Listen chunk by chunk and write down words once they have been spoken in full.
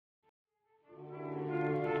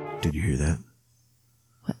Did you hear that?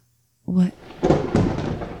 What?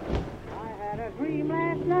 I had a dream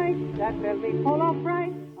last night that filled me full of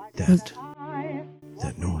fright.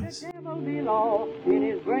 That noise. The devil below in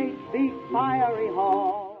his great big fiery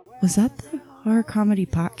hall. Was that the horror comedy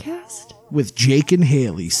podcast? With Jake and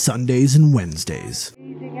Haley, Sundays and Wednesdays.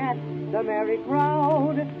 Gazing at the merry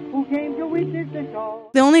crowd who came to witness the show.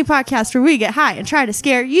 The only podcast where we get high and try to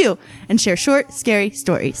scare you and share short, scary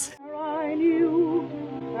stories. I knew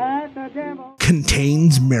that the devil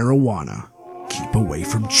Contains marijuana. Keep away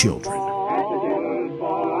from children. I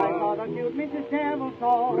saw the cute Mrs. Devil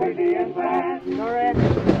so pretty and fast.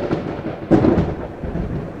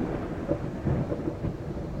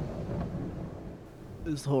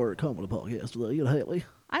 It's the horror comedy podcast with Ian Haley.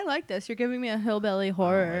 I like this. You're giving me a hillbilly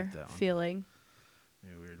horror that one. feeling.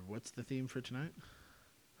 Yeah, weird. What's the theme for tonight?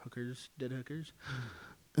 Hookers? Dead hookers?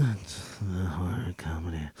 It's the horror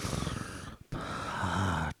comedy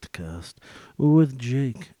podcast with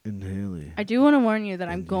Jake and Haley. I do want to warn you that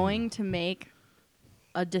I'm going to make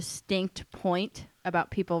a distinct point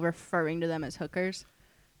about people referring to them as hookers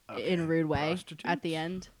in a rude way Prostitutes? at the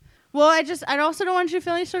end. Well, I also don't want you to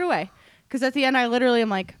feel any sort of way. Because at the end, I literally am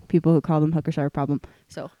like, people who call them hookers are a problem.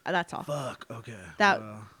 So that's all. Fuck, okay.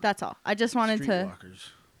 That's all. I just wanted to... Streetwalkers.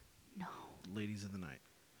 No. Ladies of the night.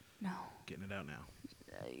 No. Getting it out now.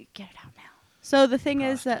 Get it out now. So the thing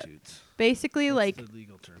is that Prostitutes. basically, What's like... the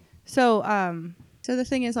legal term? So the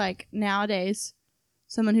thing is, like, nowadays,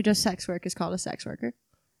 someone who does sex work is called a sex worker.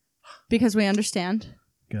 Because we understand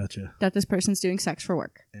Gotcha. that this person's doing sex for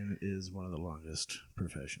work. And it is one of the longest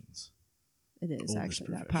professions. It is Oldest actually.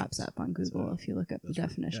 That professions. pops up on Google So, if you look up the that's right,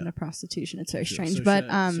 definition yeah. of prostitution. It's very So- strange, so but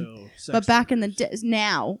sex back in the workers.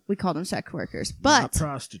 now we call them sex workers. Not But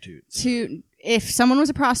prostitutes. if someone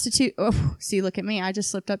was a prostitute, see, look at me, I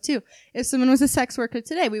just slipped up too. If someone was a sex worker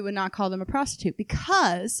today, we would not call them a prostitute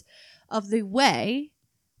because of the way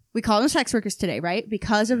we call them sex workers today, right?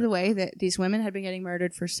 Because of the way that these women had been getting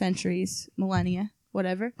murdered for centuries, millennia,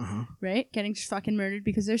 whatever, Uh-huh. right? Getting just fucking murdered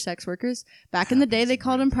because they're sex workers. Back in the day, they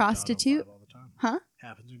called them prostitute. Huh?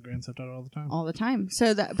 Happens in Grand Theft Auto all the time. All the time.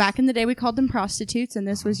 So that back in the day, we called them prostitutes, and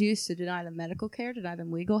this was used to deny them medical care, deny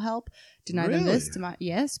them legal help, deny them this.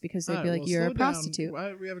 Yes, because they'd be like, "You're a prostitute."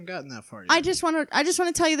 We haven't gotten that far yet. I just want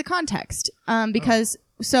to tell you the context, because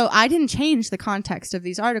so I didn't change the context of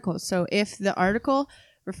these articles. So if the article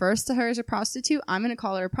refers to her as a prostitute, I'm going to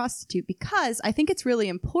call her a prostitute because I think it's really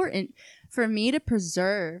important for me to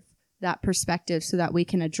preserve that perspective so that we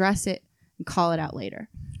can address it and call it out later.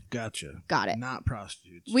 Gotcha. Got it. Not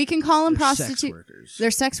prostitutes. We can call them They're prostitutes. sex workers.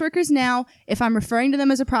 They're sex workers now. If I'm referring to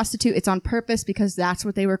them as a prostitute, it's on purpose because that's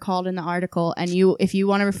what they were called in the article. And if you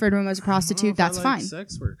want to refer to them as a prostitute, that's I like fine.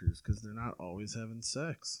 Sex workers because they're not always having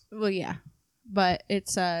sex. Well, yeah, but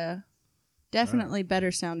it's definitely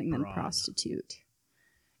better sounding than Broad. prostitute.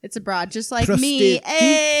 It's a broad, just like Prostitute. me.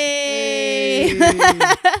 Hey.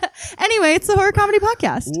 Anyway, it's the horror comedy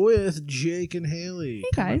podcast. With Jake and Haley. Hey,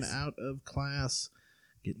 guys. Coming out of class,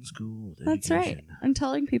 getting schooled. That's right. education. I'm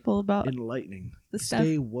telling people about Enlightening. the stuff.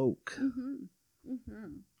 Stay woke. Mm-hmm.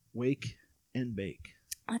 Wake and bake.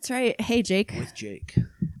 That's right. Hey, Jake, With Jake.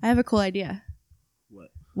 I have a cool idea. What?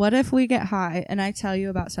 What if we get high and I tell you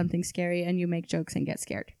about something scary and you make jokes and get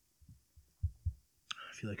scared?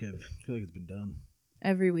 I feel like it's been done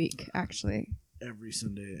Every week, actually. every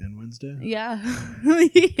Sunday and Wednesday. Yeah.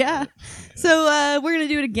 Yeah. So we're going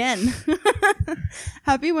to do it again.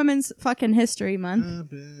 Happy Women's fucking History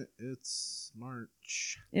Month. It's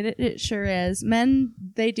March. It sure is. Men,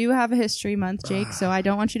 they do have a history month, Jake, so I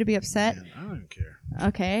don't want you to be upset. Man, I don't care.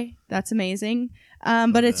 Okay, that's amazing.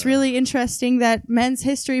 But it's really interesting that Men's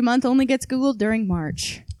History Month only gets Googled during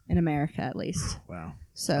March, in America at least. Wow.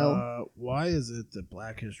 So why is it that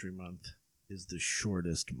Black History Month is the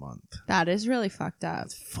shortest month? that is really fucked up.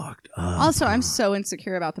 That's fucked up. Also, I'm so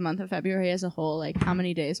insecure about the month of February as a whole. Like, how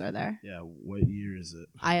many days are there? Yeah, what year is it?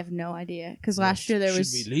 I have no idea. Because last year there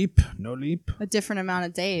was Should we leap? No leap? a different amount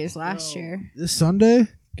of days last year. This Sunday?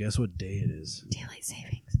 Guess what day it is? Daylight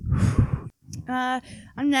savings.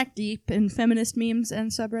 I'm neck deep in feminist memes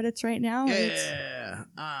and subreddits right now. Yeah,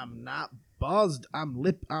 I'm not buzzed. I'm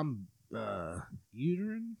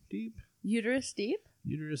uterine deep? Uterus deep?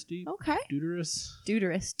 Uterus deep? Okay. Deuterus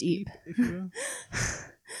Deuterus deep. if you will.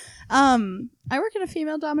 I work in a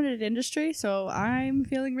female-dominated industry, so I'm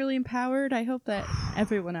feeling really empowered. I hope that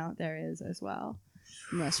everyone out there is as well.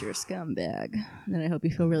 Unless you're a scumbag. Then I hope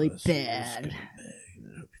you feel really Unless you're a bad. scumbag,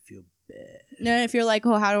 and I hope you feel bad. And if you're like,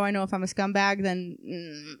 oh, how do I know if I'm a scumbag? Then,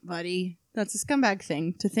 buddy, that's a scumbag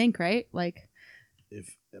thing to think, right? Like,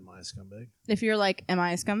 Am I a scumbag? if you're like, am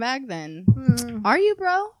I a scumbag? Then, are you,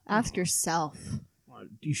 bro? Ask yourself. Well,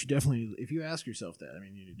 you should definitely, if you ask yourself that, I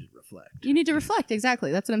mean, you need to reflect. You need to reflect.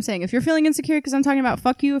 Exactly. That's what I'm saying. If you're feeling insecure because I'm talking about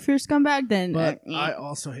fuck you if you're a scumbag, then But I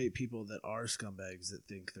also hate people that are scumbags that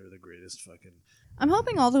think they're the greatest fucking. I'm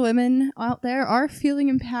hoping all the women out there are feeling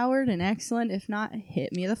empowered and excellent. If not,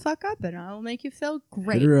 hit me the fuck up and I will make you feel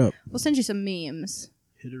great. Hit her up. We'll send you some memes.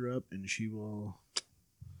 Hit her up and she will.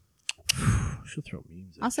 She'll throw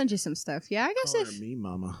memes at I'll send you some stuff. Yeah, I guess Call her if meme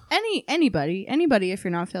mama. anybody, if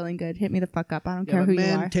you're not feeling good, hit me the fuck up. I don't Yeah, care but who you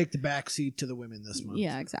men are. take the backseat to the women this month.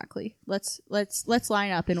 Yeah, exactly. Let's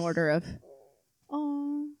line up in order of.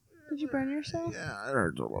 Oh, did you burn yourself? Yeah, it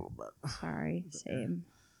hurts a little bit. Sorry, same.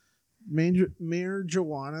 Mayor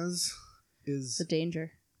Joanna's is It's a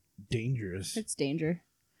danger. dangerous. It's danger.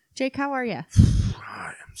 Jake, how are you?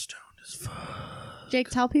 I am stoned as fuck. Jake,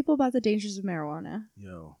 tell people about the dangers of marijuana.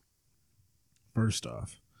 Yo. First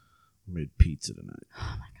off, we made pizza tonight.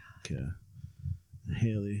 Oh my god. Okay. And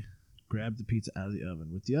Haley grabbed the pizza out of the oven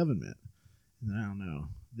with the oven mitt. And then I don't know.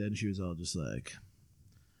 Then she was all just like,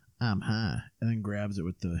 I'm high. And then grabs it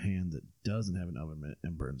with the hand that doesn't have an oven mitt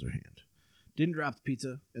and burns her hand. Didn't drop the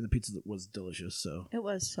pizza, and the pizza was delicious, so It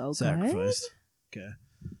was so sacrificed. Okay.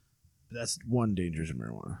 But that's one danger of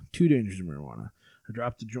marijuana. Two dangers of marijuana. I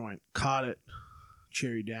dropped the joint, caught it,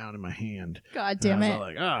 cherry down in my hand. good. God And damn I it. was all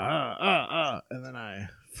like, and then I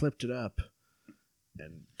flipped it up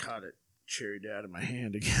and caught it cherry down in my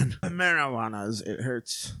hand again. Marijuana's, it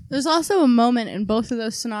hurts. There's also a moment in both of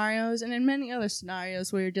those scenarios and in many other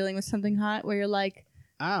scenarios where you're dealing with something hot where you're like,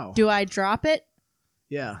 Ow. do I drop it?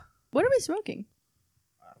 Yeah. What are we smoking?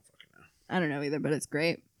 I don't fucking know. I don't know either, but it's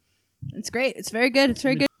great. It's great. It's very good. It's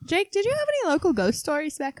very good. Jake, did you have any local ghost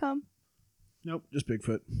stories back home? Nope, just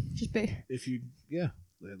Bigfoot. Just big. If you,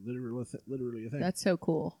 literally a thing. That's so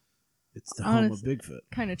cool. It's the home of honest- Bigfoot.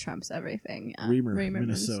 Kind of trumps everything. Yeah. Reamer,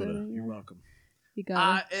 Minnesota. yeah. You're welcome. You got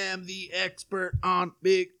I am the expert on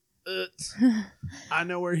Bigfoot. I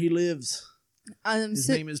know where he lives. it. His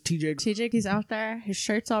name is TJ. TJ, he's out there. His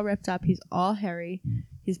shirt's all ripped up. He's all hairy.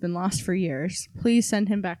 He's been lost for years. Please send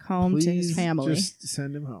him back home to his Please family. Just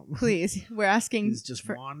send him home. Please. We're asking He's just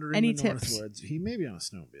for wandering any the tips. Northwoods. He may be on a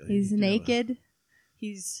snowmobile. He's He could have a- naked.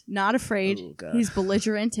 He's not afraid. Oh, God. He's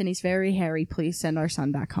belligerent and he's very hairy. Please send our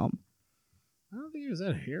son back home. I don't think he was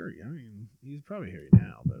that hairy. I mean, he's probably hairy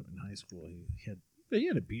now, but in high school he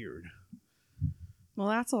had a beard. Well,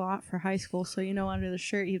 that's a lot for high school. So, under the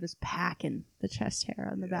shirt, he was packing the chest hair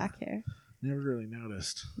on the Yeah. back hair. Never really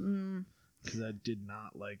noticed Mm. because I did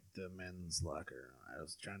not like the men's locker. I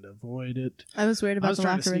was trying to avoid it. I was worried I about was the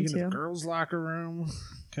trying to locker room, sneak into the too. girls' locker room.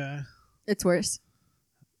 Okay. It's worse.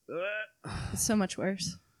 It's so much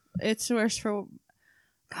worse. It's worse for...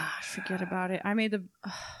 Gosh, forget about it. I made the...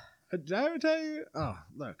 Did I ever tell you? Oh,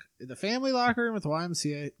 look. The family locker room with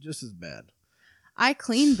YMCA, just as bad. I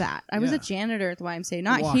cleaned that. I was a Yeah. janitor at the YMCA.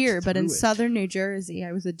 Not Walked here, but in through it. southern New Jersey.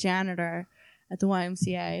 I was a janitor at the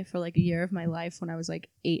YMCA for like a year of my life when I was like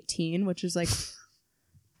 18, which is like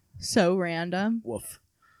so random. Woof.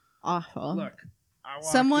 Awful. Look, I walked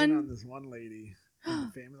Someone- in on this one lady in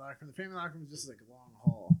the family locker room. The family locker room was just like a long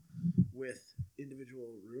hall with individual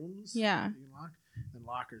rooms. Yeah. You can lock, and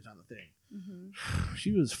lockers on the thing. Mhm.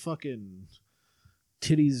 She was fucking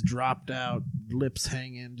titties dropped out, lips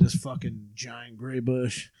hanging, just fucking giant gray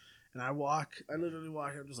bush. And I literally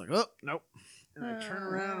walk, I'm just like, oh, nope. And I turn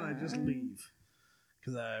around and I just leave.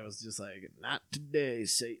 Because I was just like, not today,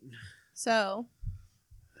 Satan. So,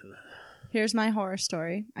 here's my horror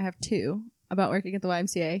story. I have two about working at the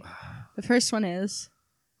YMCA. The first one is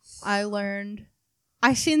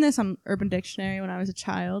I seen this on Urban Dictionary when I was a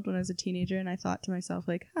child, when I was a teenager, and I thought to myself,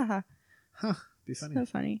 like, haha, Huh, be funny. so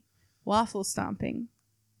funny. Waffle stomping.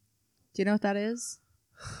 Do you know what that is?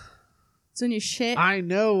 It's when you shit. I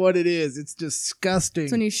know what it is. It's disgusting.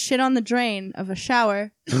 It's when you shit on the drain of a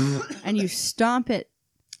shower and you stomp it.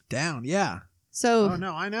 Down, yeah. So Oh,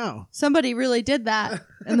 no, I know. somebody really did that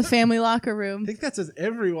in the family locker I room. think that says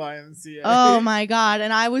every YMCA. Oh my god!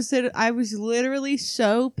 And I was literally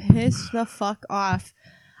so pissed the fuck off.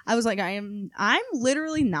 I was like, I'm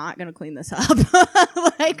literally not gonna clean this up.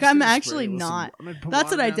 Like, I'm actually not.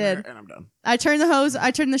 That's what I did. And I'm done. I turned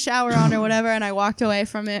the shower on or whatever, and I walked away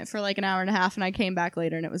from it for like an hour and a half, and I came back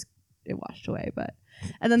later, and it washed away.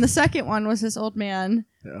 And then the second one was this old man.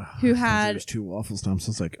 Who had- There's two waffle stumps.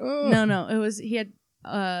 It's like, oh. No, he had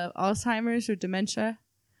Alzheimer's or dementia,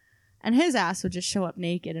 and his ass would just show up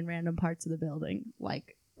naked in random parts of the building.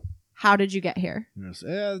 Like, how did you get here? Yes.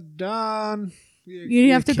 Yeah, done.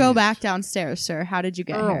 You have to go back downstairs, sir. How did you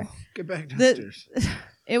get here? Get back The- downstairs.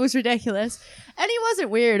 It was ridiculous, and he wasn't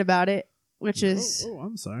weird about it, which is Oh,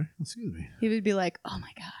 I'm sorry. Excuse me. he would be like, "Oh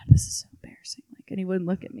my god, this is so embarrassing." Like, and he wouldn't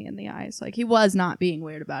look at me in the eyes. Like, he was not being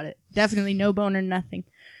weird about it. Definitely no boner, nothing.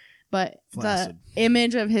 But Flaccid. the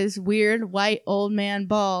image of his weird white old man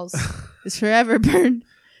balls is forever burned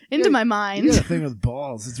into my mind. You got a thing with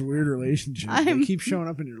balls. It's a weird relationship. I'm They keep showing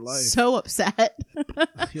up in your life. So upset. You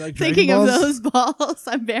like Dragon Thinking Balls? of those balls,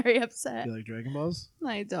 I'm very upset. You like Dragon Balls?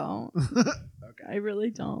 I don't. Okay. I really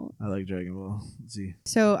don't. I like Dragon Ball. Let's see.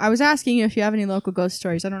 So I was asking you if you have any local ghost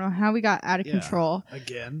stories. I don't know how we got out of Yeah. control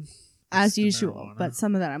Again. as It's the usual, marijuana. but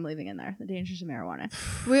some of that I'm leaving in there. The dangers of marijuana.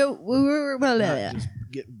 We were Not just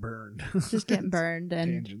getting burned. just getting burned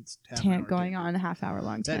and Tangents. Half-hour going tangents. on a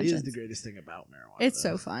half-hour-long That tangents. is the greatest thing about marijuana. It's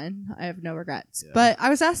though. so fun. I have no regrets. Yeah. But I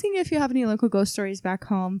was asking if you have any local ghost stories back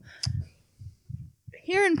home.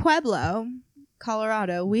 Here in Pueblo,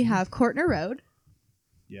 Colorado, we have Courtner Road.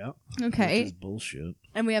 Yeah. Okay. Which is bullshit.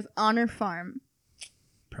 And we have Honor Farm.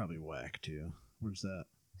 Probably whack too. Where's that?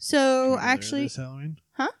 So Can we go there actually, this Halloween?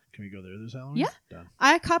 Huh? Can we go there this Halloween? Yeah. Done.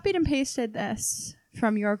 I copied and pasted this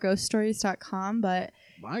from yourghoststories.com, but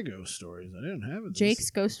My ghost stories. I didn't have it.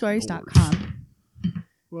 jakesghoststories.com.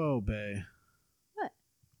 Whoa, Bay. What?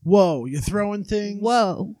 Whoa, you throwing things?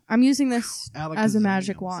 Whoa. I'm using this as a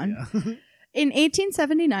magic Alakazams, wand. yeah. In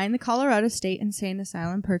 1879, the Colorado State Insane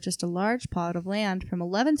Asylum purchased a large plot of land from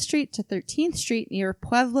 11th Street to 13th Street near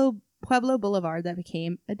Pueblo Boulevard that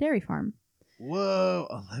became a dairy farm. Whoa,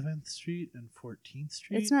 11th Street and 14th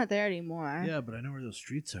Street? It's not there anymore. Yeah, but I know where those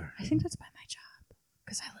streets are. I think that's by my job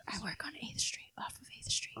because I work on 8th Street, off of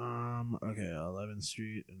 8th Street. Okay, 11th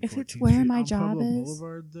Street and If 14th it's where Street my on job Pueblo is.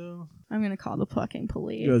 Boulevard, though. I'm going to call the fucking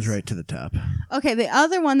police. Goes right to the top. Okay, the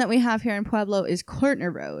other one that we have here in Pueblo is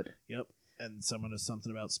Courtner Road. Yep. And someone has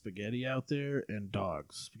something about spaghetti out there and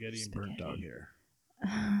dogs. Spaghetti and burnt dog Spaghetti. hair.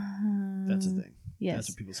 That's a thing. Yes. That's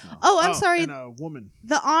what people smell. Oh, I'm sorry. And a woman.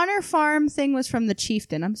 The Honor Farm thing was from the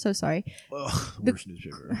Chieftain. I'm so sorry. Ugh, The- worst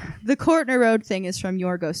newspaper. The Courtner Road thing is from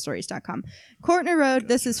yourghoststories.com. Courtner Road,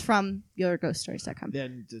 this is from yourghoststories.com.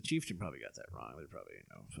 Then the chieftain probably got that wrong. They probably,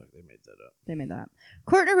 fuck, they made that up. They made that up.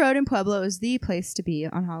 Courtner Road in Pueblo is the place to be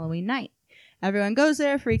on Halloween night. Everyone goes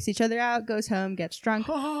there, freaks each other out, goes home, gets drunk.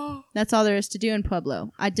 That's all there is to do in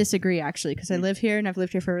Pueblo. I disagree, actually, because I live here and I've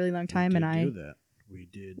lived here for a really long time. And do that.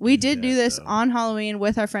 we did do that, this though. on Halloween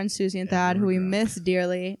with our friends Susie and And Thad, who we we're drunk. miss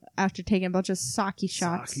dearly after taking a bunch of sake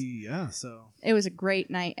shots. Sake, yeah, so. It was a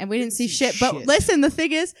great night, and we didn't see see shit. But shit. listen, the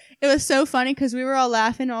thing is, it was so funny because we were all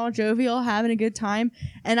laughing, all jovial, having a good time.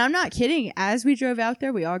 And I'm not kidding. As we drove out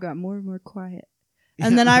there, we all got more and more quiet.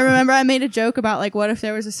 And then I remember I made a joke about, like, what if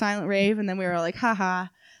there was a silent rave? And then we were all like, haha.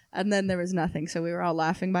 And then there was nothing. So we were all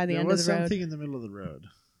laughing by the There end of was the road. something in the middle of the road.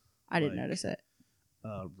 I didn't like- notice it.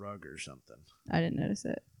 A rug or something. I didn't notice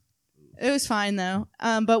it. It was fine, though.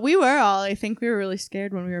 But we were all, I think we were really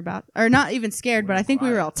scared when we were about, or not even scared, but I think we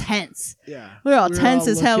were all tense. Yeah. We were all tense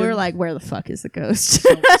as hell. We were looking. like, where the fuck is the ghost?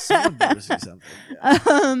 Someone noticing something.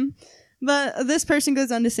 Yeah. But this person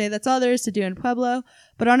goes on to say that's all there is to do in Pueblo.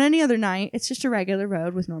 But on any other night, it's just a regular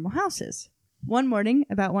road with normal houses. One morning,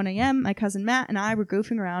 about 1 a.m., my cousin Matt and I were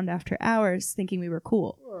goofing around after hours thinking we were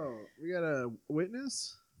cool. Whoa, we got a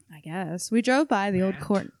witness? I guess. We drove by the old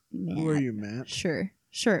court. Who are you, Matt? Sure,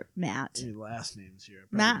 Matt. Any last names here? I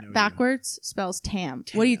probably know Matt you. backwards spells Tam.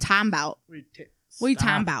 What are you talking about? Wait, What are you talking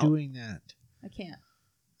stop about? doing that. I can't.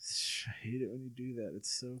 I hate it when you do that.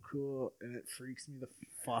 It's so cool, and it freaks me the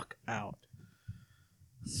fuck out.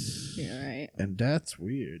 You're right. And that's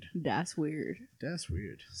weird. That's weird. That's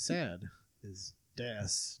weird. Sad is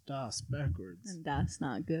das backwards. And that's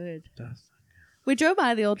not good. Das. We drove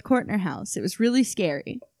by the old Courtner house. It was really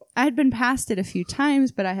scary. I had been past it a few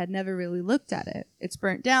times, but I had never really looked at it. It's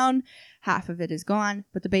burnt down. Half of it is gone,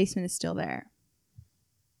 but the basement is still there.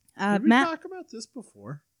 Did we Matt, talk about this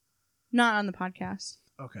before? not on the podcast.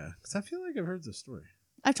 Okay, because I feel like I've heard this story.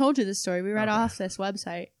 I told you this story. We read Okay. off this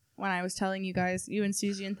website when I was telling you guys, you and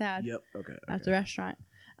Susie and Thad, Yep. Okay. at the restaurant.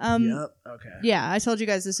 Yep. Okay. Yeah, I told you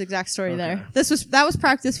guys this exact story there. Okay. That was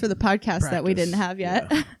practice for the podcast that we Practice, didn't have yet.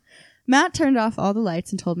 yeah. Matt turned off all the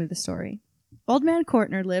lights and told me the story. Old man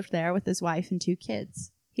Courtner lived there with his wife and 2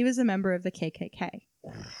 kids. He was a member of the KKK.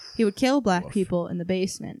 He would kill black Woof. people in the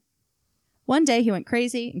basement. One day he went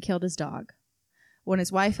crazy and killed his dog. When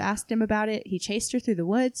his wife asked him about it, he chased her through the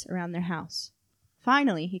woods around their house.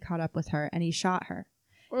 Finally, he caught up with her and he shot her.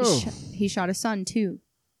 Oh. He shot his son too.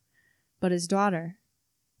 But his daughter,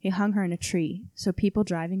 he hung her in a tree so people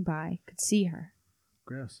driving by could see her.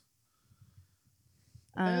 Gross.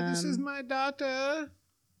 This is Um, my daughter.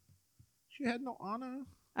 She had no honor.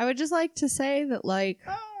 I would just like to say that, like,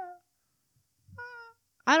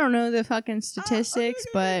 I don't know the fucking statistics,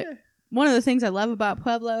 but one of the things I love about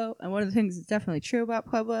Pueblo, and one of the things that's definitely true about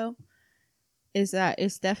Pueblo, is that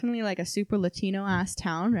it's definitely like a super Latino ass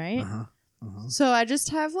town, right? Uh-huh. So I just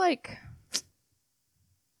have like,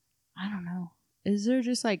 I don't know. Is there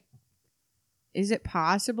just like, is it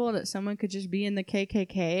possible that someone could just be in the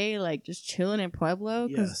KKK, like just chilling in Pueblo?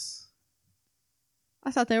 'Cause Yes.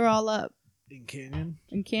 I thought they were all up In Canyon?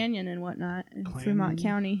 in Canyon and whatnot in Clanion? Fremont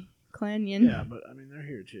County. Clanion. Yeah, but I mean, they're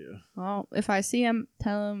here too. Well, if I see him,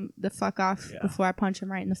 tell him the fuck off Yeah. before I punch him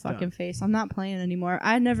right in the fucking Done. face. I'm not playing anymore.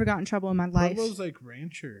 I never got in trouble in my life. Pueblo's like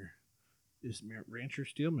Rancher. Is Rancher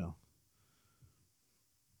Steel Mill.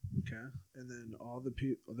 Okay. And then all the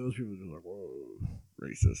people, those people are just like, whoa,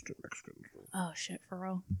 racist Mexicans. Oh shit, for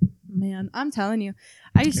real. Man, I'm telling you.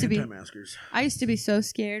 I used to be so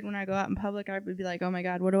scared when I go out in public. I would be like, "Oh my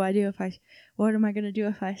god, what am I going to do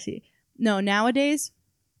if I see?" No, nowadays,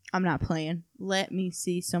 I'm not playing. Let me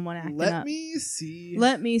see someone acting up.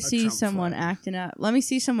 Let me see Trump someone flag. acting up. Let me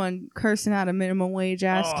see someone cursing out a minimum wage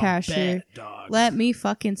ass cashier. Bet, dog. Let me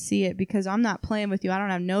fucking see it, because I'm not playing with you. I don't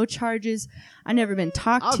have no charges. I've never been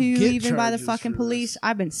talked I'll to get even by the charges fucking for police. this.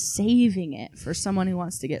 I've been saving it for someone who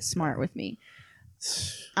wants to get smart with me.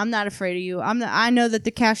 I'm not afraid of you. I know that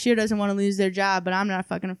the cashier doesn't want to lose their job, but I'm not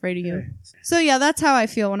fucking afraid of you. Hey. So yeah, that's how I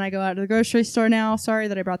feel when I go out to the grocery store now. Sorry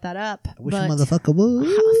that I brought that up. I wish but a motherfucker would.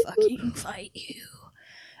 I'll fucking fight you.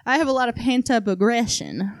 I have a lot of pent up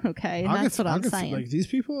aggression. Okay, and that's what I'm saying. Like, these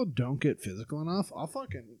people don't get physical enough. I'll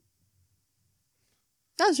fucking.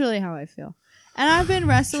 That's really how I feel. And I've been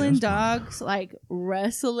wrestling Just- dogs, like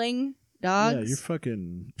wrestling dogs. Yeah, you're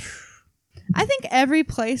fucking. I think every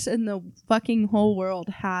place in the fucking whole world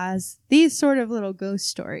has these sort of little ghost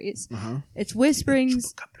stories. Uh-huh. It's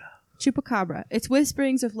whisperings. Chupacabra. It's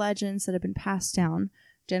whisperings of legends that have been passed down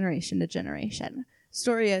generation to generation.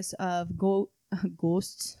 Stories of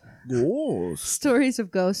ghosts. Ghost. Stories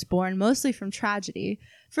of ghosts born mostly from tragedy.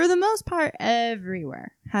 For the most part,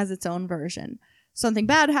 everywhere has its own version. Something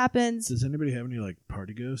bad happens. Does anybody have any, like,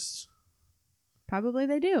 party ghosts? Probably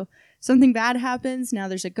they do. Something bad happens, now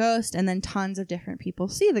there's a ghost, and then tons of different people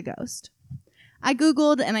see the ghost. I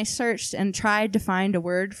Googled and I searched and tried to find a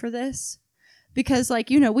word for this. Because, like,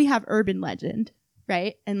 you know, we have urban legend,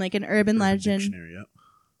 right? And, like, an urban legend Dictionary, yep.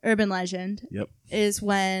 urban legend Yep. is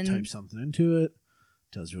when... Type something into it.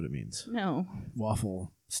 Tells you what it means. No.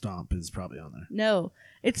 Waffle Stomp is probably on there. No.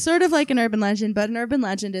 It's sort of like an urban legend, but an urban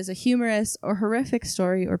legend is a humorous or horrific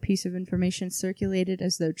story or piece of information circulated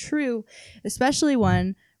as though true, especially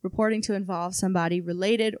one reporting to involve somebody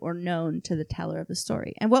related or known to the teller of the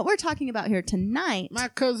story. And what we're talking about here tonight, My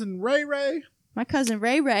cousin Ray Ray. my cousin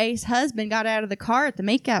Ray Ray's husband got out of the car at the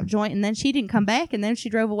makeout joint, and then she didn't come back, and then she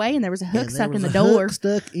drove away, and there was a hook stuck in the door.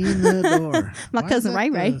 Stuck in the door. My Why cousin is that Ray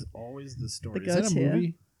Ray. Always the story. The Is that a go-to.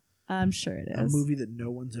 movie? I'm sure it A is. movie that no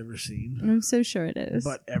one's ever seen, I'm so sure it is.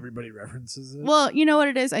 but everybody references it. Well, you know what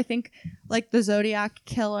it is? I think like the Zodiac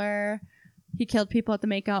Killer, he killed people at the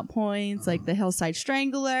makeout points, like the Hillside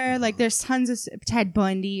Strangler. Like there's tons of Ted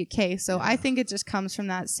Bundy. Okay, so I think it just comes from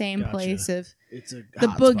that same Gotcha. place of It's a the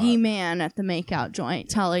hot boogeyman at the makeout joint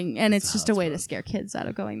telling, and it's a just hot a way to spot. scare kids out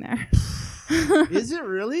of going there. spot. Is it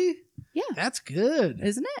really? Yeah. That's good.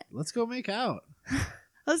 Isn't it? Let's go make out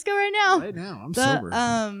Let's go right now. right now. I'm The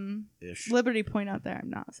sober. Ish. Liberty point out there, I'm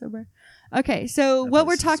not sober. Okay, so That what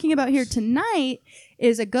we're place is talking about here gross. tonight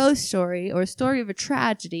is a ghost story or a story of a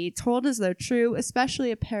tragedy told as though true,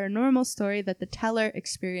 especially a paranormal story that the teller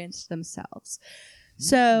experienced themselves.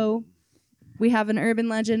 So we have an urban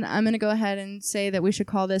legend. I'm going to go ahead and say that we should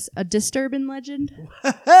call this a disturbing legend.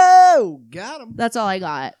 Oh, got him. That's all I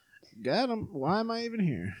got. Got him. Why am I even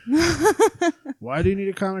here? Why do you need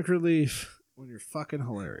a comic relief when you're fucking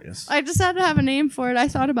hilarious? I just had to have a name for it. I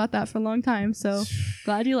thought about that for a long time, so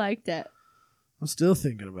glad you liked it. I'm still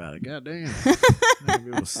thinking about it. God damn. I'm not gonna be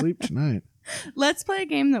able to sleep tonight. Let's play a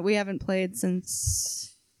game that we haven't played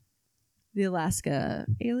since the Alaska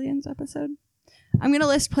Aliens episode. I'm going to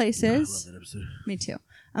list I love places. that episode. Me too.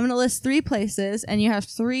 I'm going to list 3 places, and you have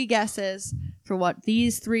 3 guesses for what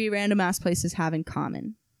these 3 random ass places have in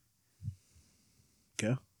common.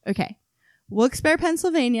 Okay. Okay. Wilkes-Barre,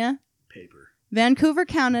 Pennsylvania, Paper. Vancouver,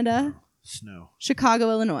 Canada, Snow. Chicago,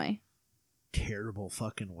 Illinois. Terrible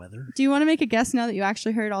fucking weather. Do you want to make a guess now that you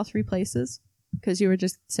actually heard all 3 places? Because you were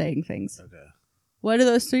just saying things. Okay. What do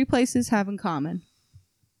those 3 places have in common?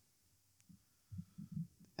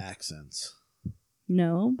 Accents.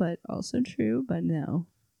 No, but also true, but no.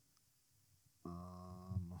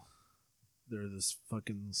 They're this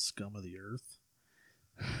fucking scum of the earth.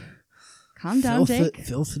 Calm down, Jake.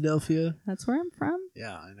 Philadelphia. That's where I'm from.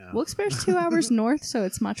 Yeah, I know. Wilkes-Barre's 2 hours north, so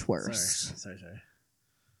it's much worse. Sorry.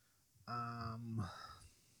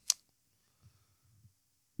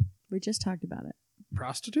 We just talked about it.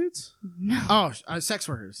 Prostitutes? No. Oh, sex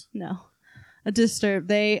workers. No. A disturb.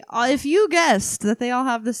 They, if you guessed that they all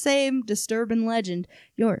have the same disturbing legend,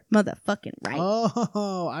 you're motherfucking right.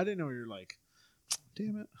 Oh, I didn't know you were like,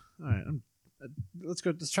 damn it. All right, let's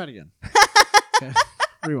go. Let's try it again. Okay,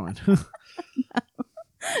 rewind.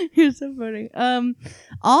 You're so funny.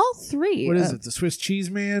 All three. What is it? The Swiss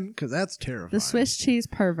cheese man? Because that's terrifying. The Swiss cheese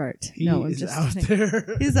pervert. He no, I'm is just out kidding.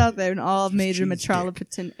 there. He's out there in all Swiss major cheese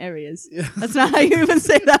metropolitan areas. Yeah. That's not how you even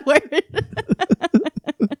say that word.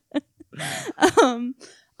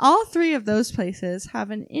 All three of those places have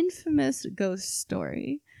an infamous ghost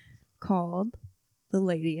story called The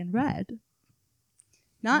Lady in Red.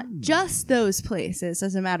 Not just those places.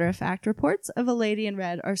 As a matter of fact, reports of a lady in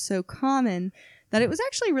red are so common that it was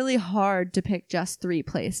actually really hard to pick just 3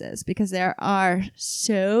 places because there are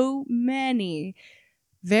so many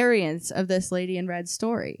variants of this lady in red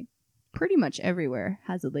story. Pretty much everywhere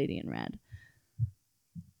has a lady in red.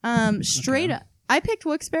 Straight up. I picked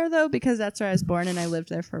Wilkes-Barre, though, because that's where I was born and I lived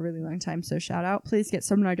there for a really long time. So shout out. Please get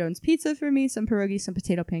some Nardone's pizza for me, some pierogi, some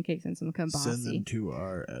potato pancakes, and some kielbasa. Send them to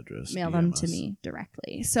our address. Mail DM them us. to me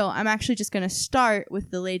directly. So I'm actually just going to start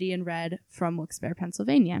with the Lady in Red from Wilkes-Barre,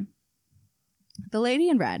 Pennsylvania. The Lady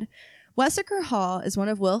in Red. Wessaker Hall is one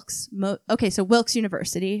of Wilkes' so Wilkes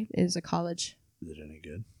University is a college. Is it any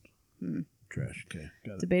good? Trash. Okay,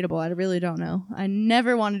 got it. Debatable. I really don't know. I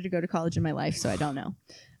never wanted to go to college in my life, so I don't know.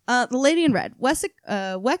 The Lady in Red.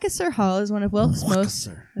 Wekaser Hall is one of Wilkes' most...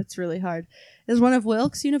 That's really hard. Is one of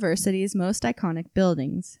Wilkes University's most iconic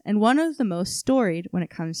buildings, and one of the most storied when it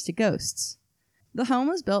comes to ghosts. The home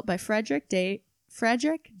was built by Frederick J.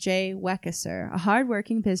 Wekaser, a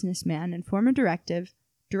hard-working businessman and former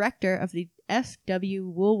director of the F.W.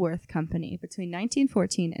 Woolworth Company between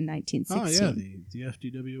 1914 and 1916. Oh, yeah, the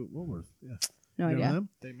FDW Woolworth. Yeah. No You know idea. them?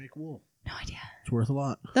 They make wool. No idea. It's worth a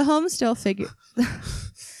lot. The home still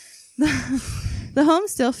The home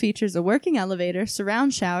still features a working elevator,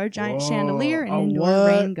 surround shower, giant chandelier, and indoor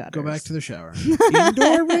rain gutters. Go back to the shower.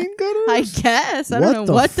 Indoor rain gutters? I guess. I What don't know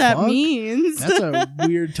the what that fuck? means. That's a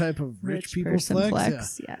weird type of rich people person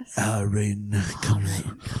flex. yes. Our rain comes.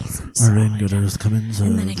 Our rain gutters come inside.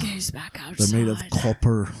 And then it goes back outside. They're made of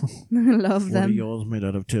copper. I love What are them. yours made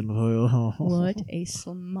out of tinfoil? What a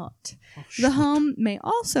smut. Oh, The home may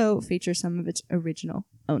also feature some of its original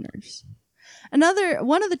owners.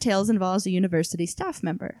 One of the tales involves a university staff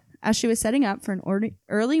member. As she was setting up for an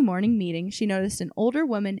early morning meeting, she noticed an older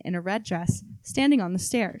woman in a red dress standing on the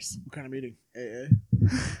stairs. What kind of meeting? AA?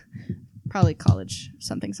 Probably college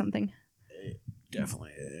something.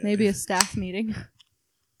 Definitely AA. Maybe a staff meeting.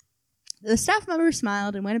 The staff member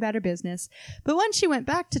smiled and went about her business, but when she went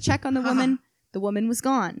back to check on the woman was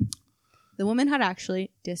gone. The woman had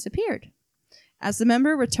actually disappeared. As the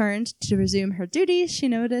member returned to resume her duties, she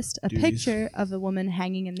noticed a picture of the woman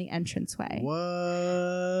hanging in the entranceway.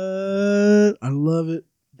 What? I love it.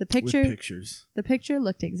 The With pictures. The picture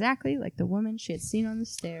looked exactly like the woman she had seen on the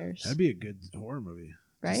stairs. That'd be a good horror movie.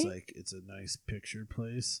 Right? Just like it's a nice picture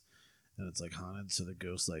place, and it's like haunted, so the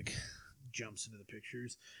ghost like jumps into the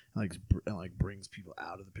pictures, and like brings people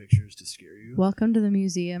out of the pictures to scare you. Welcome to the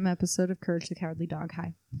museum episode of Courage the Cowardly Dog.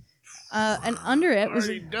 Hi. And under it was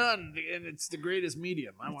already done, and it's the greatest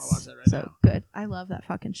medium. I want to watch that right so now. good. I love that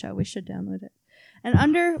fucking show. We should download it. And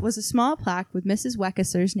under was a small plaque with Mrs.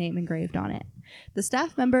 Wekaser's name engraved on it. The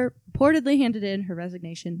staff member reportedly handed in her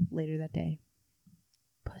resignation later that day.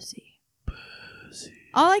 Pussy.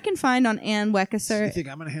 All I can find on Anne Wekaser. You think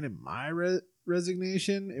I'm gonna hand in my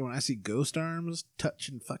resignation and when I see ghost arms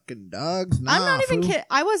touching fucking dogs? Nah, I'm not even fool. kidding.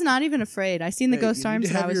 I was not even afraid. I seen the Hey, ghost you need arms to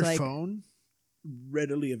and I have was your like phone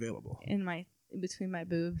readily available in between my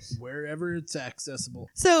boobs. wherever it's accessible.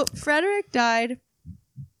 So Frederick died.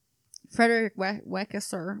 Frederick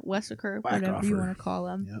Wekaser, whatever you want to call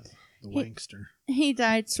him. Yep, the He- wankster. He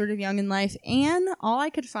died sort of young in life. And all I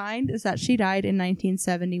could find is that she died in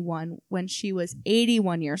 1971 when she was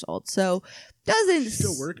 81 years old. So doesn't She's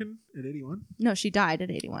still working at 81. No, she died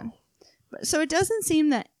at 81. So it doesn't seem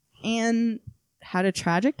that Anne had a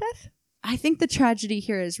tragic death. I think the tragedy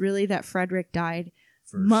here is really that Frederick died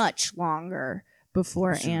First. much longer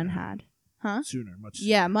before Sooner. Anne had. Huh? Sooner, much.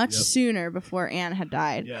 Yeah, much Yep. sooner before Anne had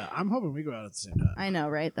died. Yeah, I'm hoping we go out at the same time. I know,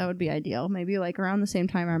 right? That would be ideal. Maybe like around the same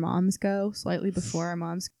time our moms go, slightly before our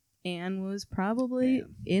moms. Anne was probably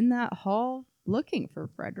Man. in that hall looking for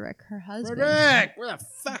Frederick, her husband. Frederick, where the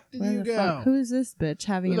fuck did Where you the go? fuck? Who is this bitch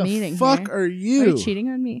having Who a the meeting fuck here? are Are you? you cheating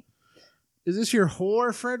on me? Is this your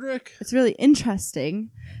whore, Frederick? It's really interesting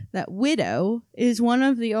that widow is one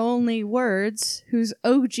of the only words whose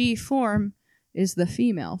OG form is the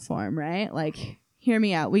female form, right? Like, hear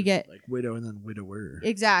me out. We get Like widow and then widower.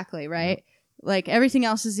 exactly, right? Like everything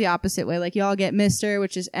else is the opposite way. Like y'all get Mr.,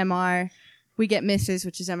 which is MR. We get Mrs.,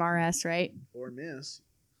 which is MRS, right? Or Miss.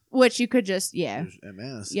 Which you could just, yeah. There's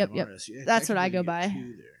MS. Yep. MRS. Yeah, That's what I technically go you get by.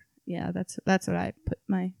 two there. Yeah, that's what I put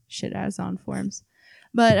my shit as on forms.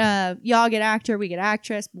 But y'all get actor, we get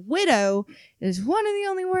actress. Widow is one of the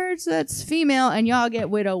only words that's female, and y'all get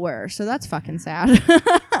widower. So that's fucking sad.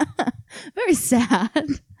 Very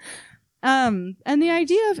sad. And the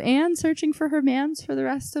idea of Anne searching for her mans for the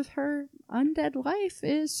rest of her undead life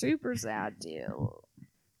is super sad too.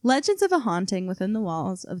 Legends of a haunting within the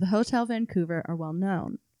walls of the Hotel Vancouver are well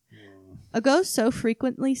known. A ghost so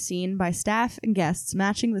frequently seen by staff and guests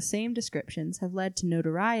matching the same descriptions have led to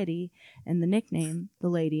notoriety and the nickname the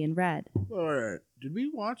Lady in Red. Alright. Did we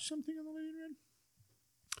watch something on the Lady in Red?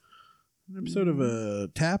 An episode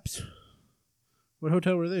of Taps? What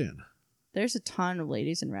hotel were they in? There's a ton of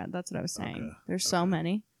ladies in red. That's what I was saying. Okay. There's so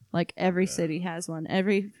many. Like every city has one.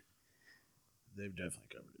 They've definitely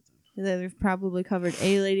covered it then. They've probably covered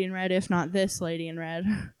a lady in red, if not this lady in red.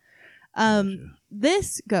 Gotcha.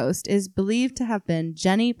 This ghost is believed to have been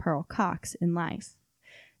Jenny Pearl Cox in life.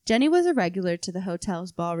 Jenny was a regular to the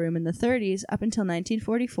hotel's ballroom in the 30s up until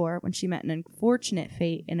 1944 when she met an unfortunate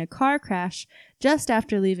fate in a car crash just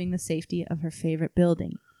after leaving the safety of her favorite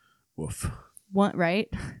building. Woof.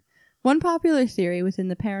 One popular theory within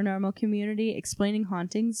the paranormal community explaining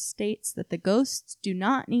hauntings states that the ghosts do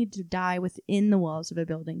not need to die within the walls of a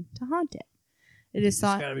building to haunt it. It is You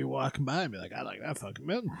thought... just gotta be walking by and be like, I like that fucking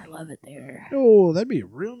building. I love it there. Oh, that'd be a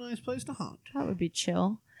real nice place to haunt. That would be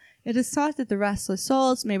chill. It is thought that the restless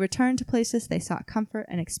souls may return to places they sought comfort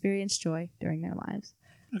and experience joy during their lives.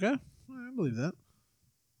 Okay. I believe that.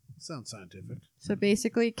 Sounds scientific. So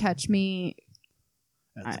basically, catch me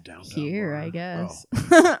At the downtown here, bar. I guess.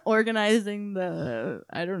 Oh. Organizing the,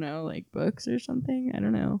 I don't know, like books or something. I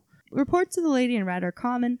don't know. Reports of the Lady in Red are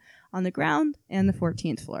common on the ground and the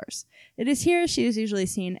 14th floors. It is here she is usually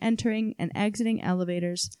seen entering and exiting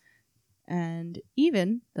elevators, and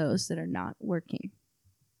even those that are not working.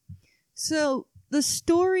 So the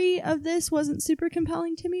story of this wasn't super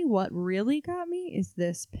compelling to me. What really got me is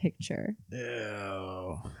this picture.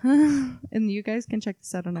 Ew. And you guys can check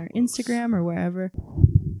this out on our Instagram or wherever.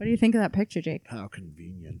 What do you think of that picture, Jake? How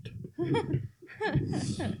convenient.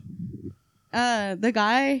 The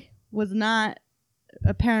guy was not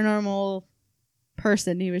a paranormal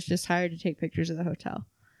person. He was just hired to take pictures of the hotel.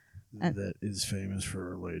 That is famous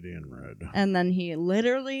for a Lady in Red. And then he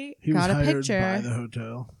literally He got was a hired picture by the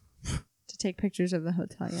hotel. to take pictures of the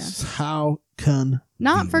hotel, yeah. How convenient.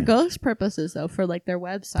 Not for ghost purposes, though, for like their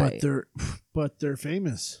website. But they're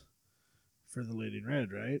famous for the Lady in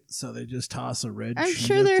Red, right? So they just toss a red I'm sheet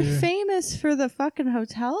sure up they're there. famous for the fucking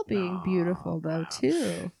hotel being beautiful, though,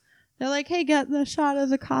 too. They're like, hey, get the shot of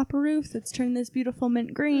the copper roof that's turned this beautiful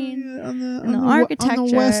mint green. Yeah, on the the on architecture.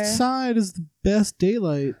 the west side is the best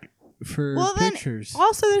daylight for Well, then, pictures.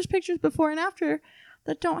 also, there's pictures before and after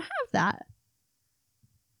that don't have that.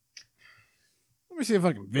 Let me see a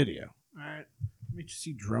fucking video. All right. Let me just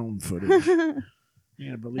see drone footage.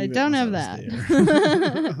 Yeah, believe I it don't once have I was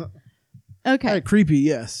that. there. Okay. All right, creepy,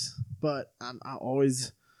 yes, but I'm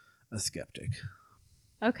always a skeptic.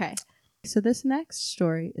 Okay. So this next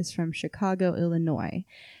story is from Chicago, Illinois.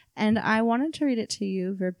 And I wanted to read it to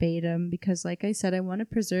you verbatim because, like I said, I want to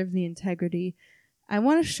preserve the integrity. I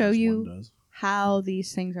want to show As one you does. how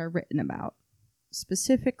these things are written about,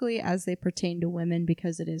 specifically as they pertain to women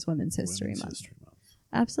because it is Women's History Women's Month. History Month.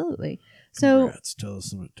 Absolutely. So Congrats. Tell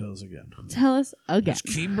us again. tell us again. Just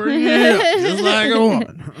keep bringing it up, just like a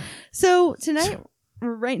woman. So tonight,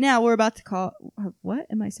 right now, we're about to call. What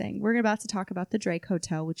am I saying? We're about to talk about the Drake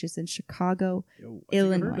Hotel, which is in Chicago. Yo, I think I've heard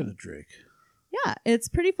Illinois. of the Drake. Yeah, it's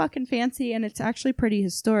pretty fucking fancy, and it's actually pretty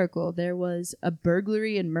historical. There was a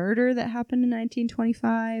burglary and murder that happened in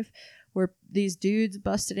 1925, where these dudes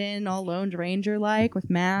busted in all Lone Ranger like with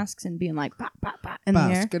masks and being like "Pop, pop, pop" in the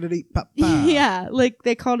air. Yeah, like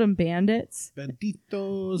they called them bandits.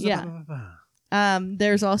 Banditos. Yeah.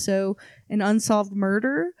 There's also an unsolved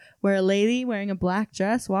murder where a lady wearing a black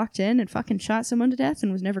dress walked in and fucking shot someone to death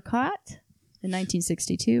and was never caught in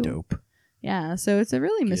 1962. Dope. Yeah, so it's a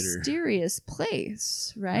really Get her. mysterious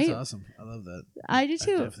place, right? That's awesome. I love that. I do I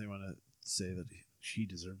too. definitely want to say that she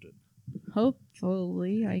deserved it.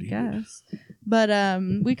 Hopefully, I Indeed. guess. But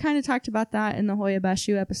we kind of talked about that in the Hoya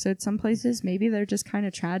Bashu episode. Some places, maybe they're just kind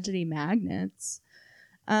of tragedy magnets.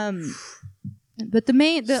 But the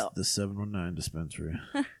main The 719 dispensary.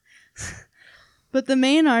 But the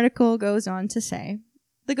main article goes on to say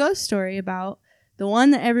the ghost story about the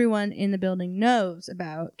one that everyone in the building knows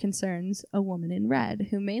about concerns a woman in red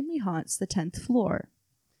who mainly haunts the 10th floor.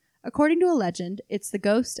 According to a legend, it's the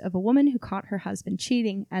ghost of a woman who caught her husband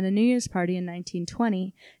cheating at a New Year's party in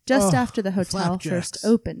 1920, just after the hotel first flapjacks.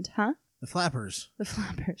 opened. Huh? The Flappers. The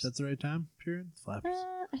Flappers. That's the right time period? Flappers.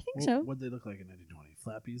 I think so. What'd they look like in 1920?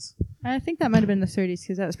 Flappies? I think that might have been the 30s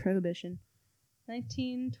because that was Prohibition.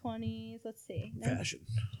 1920s, let's see. Fashion.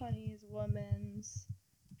 1920s women's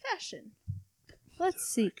fashion. Let's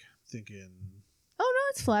see. Like, thinking Oh, no,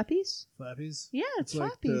 it's Flappies. flappies? Yeah, it's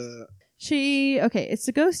like Flappies. It's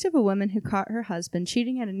the ghost of a woman who caught her husband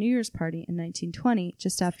cheating at a New Year's party in 1920,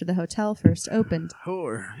 just after the hotel first opened,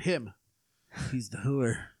 whore. Him. He's the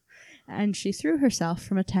whore. and she threw herself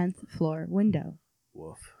from a 10th floor window.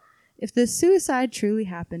 Woof. If the suicide truly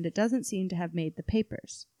happened, it doesn't seem to have made the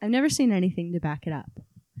papers. I've never seen anything to back it up.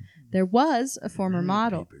 There was a former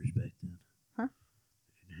model. Papers back then. Huh?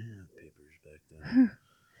 They didn't have papers back then.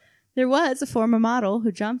 There was a former model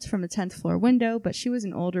who jumped from a 10th floor window, but she was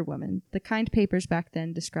an older woman, the kind papers back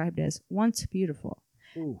then described as once beautiful.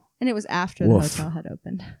 Ooh. And it was after the hotel had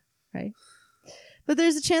opened, right? But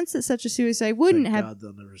there's a chance that such a suicide wouldn't Thank have... God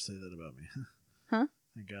they'll never say that about me. Huh?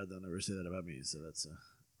 Thank God they'll never say that about me, so that's a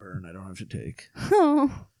burn I don't have to take.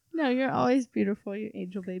 Oh, no, you're always beautiful, you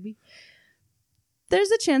angel baby.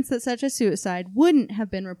 There's a chance that such a suicide wouldn't have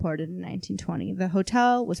been reported in 1920. The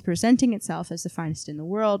hotel was presenting itself as the finest in the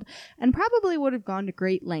world and probably would have gone to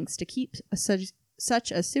great lengths to keep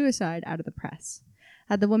such a suicide out of the press.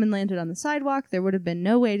 Had the woman landed on the sidewalk, there would have been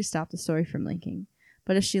no way to stop the story from leaking.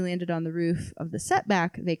 But if she landed on the roof of the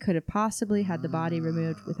setback, they could have possibly had the body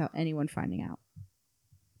removed without anyone finding out.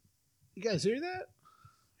 You guys hear that?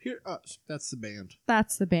 Hear us. That's the band.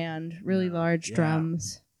 That's the band. Really large Yeah.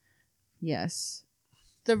 drums. Yes.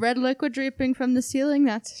 The red liquid dripping from the ceiling,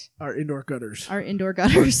 that's Our indoor gutters our indoor are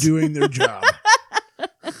gutters. doing their job.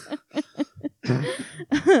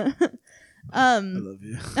 I love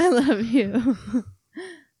you. I love you.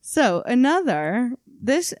 So I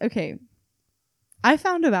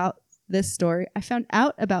found out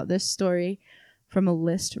about this story from a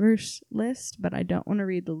list, but I don't want to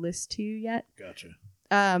read the list to you yet. Gotcha.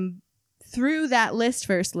 Through that list,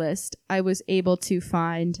 I was able to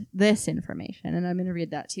find this information, and I'm going to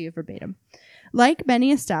read that to you verbatim. Like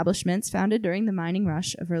many establishments founded during the mining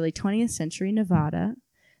rush of early 20th century Nevada,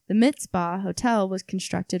 the Mizpah Hotel was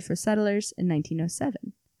constructed for settlers in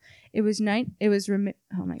 1907. Oh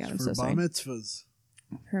my God, I'm so sorry. Bar mitzvahs.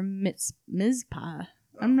 For Mizpah.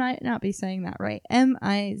 I might not be saying that right.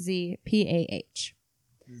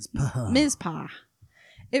 Mizpah. Mizpah.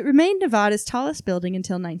 It remained Nevada's tallest building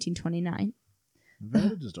until 1929.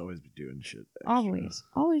 Nevada just always be doing shit. Extra.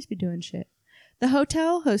 Always be doing shit. The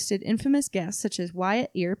hotel hosted infamous guests such as Wyatt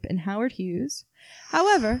Earp and Howard Hughes.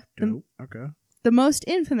 However, the most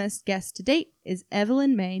infamous guest to date is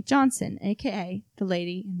Evelyn Mae Johnson, a.k.a. the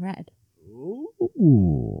Lady in Red. Ooh.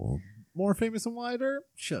 More famous than Wyatt Earp?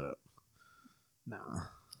 Shut up. Nah.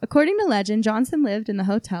 According to legend, Johnson lived in the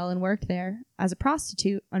hotel and worked there as a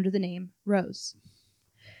prostitute under the name Rose.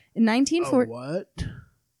 In 1940, what?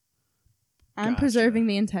 I'm Gotcha. preserving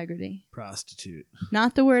the integrity. Prostitute.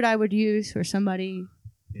 Not the word I would use for somebody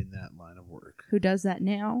In that line of work. who does that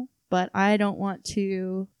now, but I don't want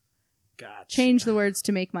to Gotcha. change the words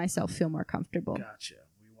to make myself feel more comfortable. Gotcha.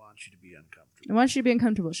 We want you to be uncomfortable. I want you to be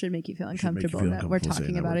uncomfortable. It should make you feel Should make you uncomfortable feel that we're uncomfortable talking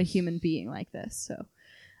saying that about a word. human being like this. So,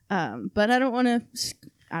 but I don't want to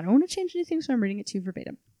change anything, so I'm reading it to you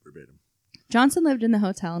verbatim. Johnson lived in the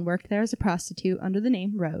hotel and worked there as a prostitute under the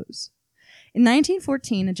name Rose. In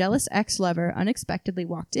 1914, a jealous ex-lover unexpectedly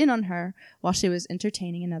walked in on her while she was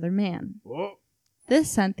entertaining another man. Whoa.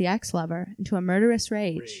 This sent the ex-lover into a murderous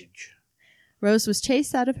rage. Rose was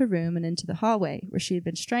chased out of her room and into the hallway, where she had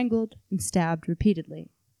been strangled and stabbed repeatedly.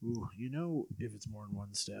 Ooh, if it's more than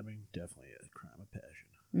one stabbing, definitely a crime of passion.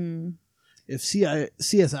 Mm. If CSI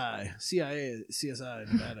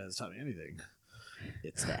Nevada has taught me anything,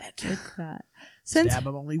 it's that. It's that. Stab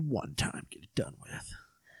him only one time, get it done with.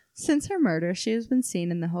 Since her murder, she has been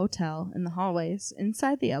seen in the hotel, in the hallways,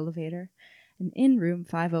 inside the elevator, and in room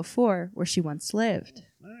 504, where she once lived.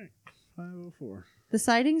 All right, 504. The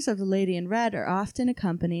sightings of the Lady in Red are often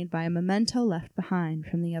accompanied by a memento left behind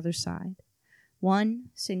from the other side. One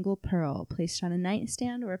single pearl placed on a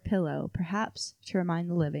nightstand or a pillow, perhaps to remind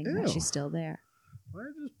the living that she's still there. Why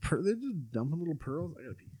are they just dumping little pearls? I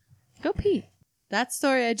gotta pee. Go pee. That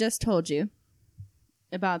story I just told you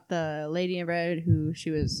about the Lady in Red, who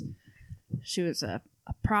she was a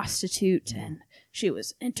prostitute and she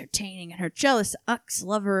was entertaining, and her jealous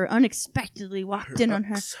ex-lover unexpectedly walked in on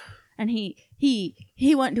her, and he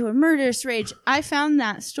went into a murderous rage. I found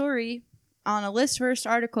that story on a List First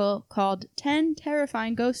article called 10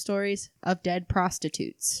 Terrifying Ghost Stories of Dead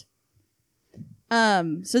Prostitutes.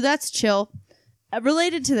 So that's chill.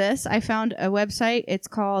 Related to this, I found a website. It's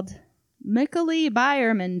called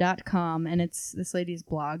MickalieByerman.com, and it's this lady's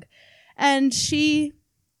blog. And she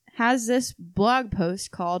has this blog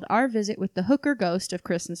post called Our Visit with the Hooker Ghost of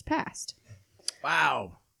Christmas Past.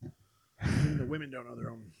 Wow. The women don't know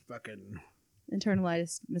their own fucking...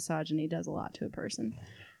 Internalized misogyny does a lot to a person.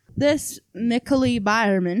 This Mickalie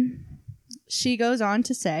Byerman, she goes on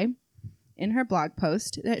to say in her blog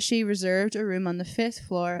post that she reserved a room on the 5th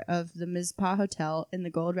floor of the Mizpah Hotel in the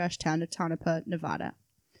gold rush town of Tonopah, Nevada.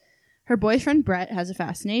 Her boyfriend Brett has a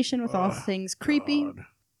fascination with all things creepy. God.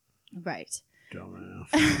 Right.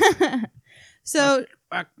 Dumbass. So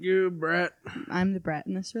Fuck you, Brett. I'm the Brett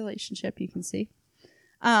in this relationship, you can see.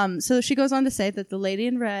 So she goes on to say that the lady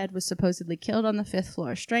in red was supposedly killed on the 5th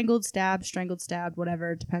floor. Strangled, stabbed,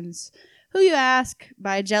 whatever. Depends who you ask,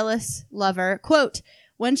 by a jealous lover. Quote,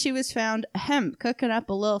 when she was found, cooking up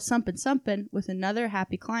a little something with another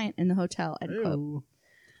happy client in the hotel, end quote. Ew.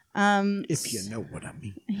 If you know what I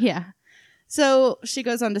mean. Yeah. So she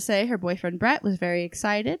goes on to say her boyfriend Brett was very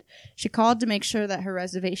excited. She called to make sure that her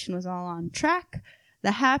reservation was all on track.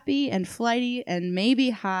 The happy and flighty and maybe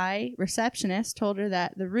high receptionist told her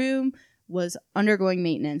that the room was undergoing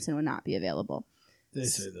maintenance and would not be available. They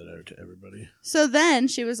say that to everybody. So then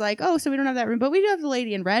she was like, oh, so we don't have that room, but we do have the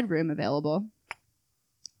lady in red room available.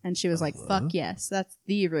 And she was like, fuck yes, that's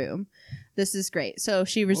the room. This is great. So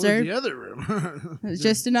she reserved... What was the other room? It was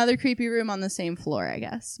just another creepy room on the same floor, I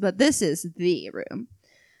guess. But this is the room.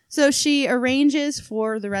 So she arranges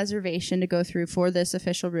for the reservation to go through for this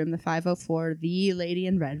official room, the 504, the lady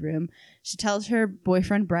in red room. She tells her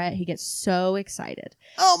boyfriend, Brett. He gets so excited.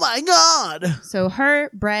 Oh, my God. So her,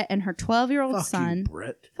 Brett, and her 12-year-old Fuck son... you,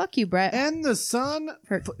 Brett. Fuck you, Brett. And the son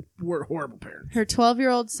Her- were horrible parents. Her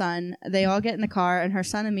 12-year-old son, they all get in the car, and her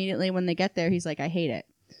son immediately, when they get there, he's like, I hate it.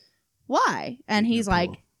 Why? And he's like,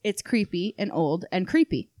 it's creepy and old and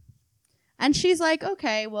creepy. And she's like,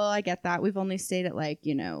 okay, well, I get that. We've only stayed at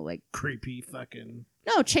Creepy fucking...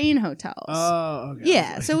 No, chain hotels. Oh, okay.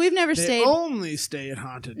 Yeah, so we've never they stayed... only stay at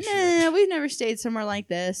haunted Nah, shit. we've never stayed somewhere like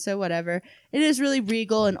this, so whatever. It is really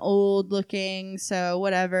regal and old looking, so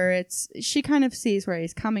whatever. She kind of sees where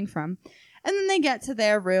he's coming from. And then they get to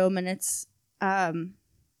their room, and it's, it's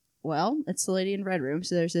the lady in red room.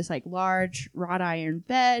 So there's this like large wrought iron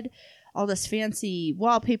bed, all this fancy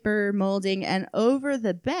wallpaper molding, and over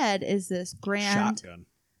the bed is this grand... Shotgun.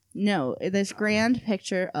 No, this grand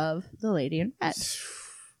picture of the lady in red.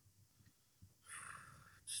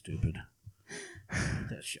 Stupid.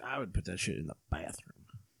 I would put that shit in the bathroom.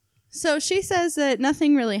 So she says that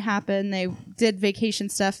nothing really happened. They did vacation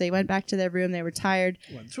stuff. They went back to their room. They were tired.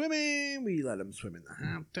 Went swimming. We let them swim in the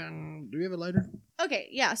hot tub. Do we have a lighter? Okay,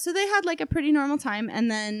 yeah. So they had like a pretty normal time,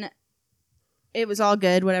 and then it was all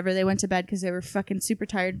good. Whatever. They went to bed because they were fucking super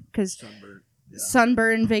tired because Sunburn. Yeah.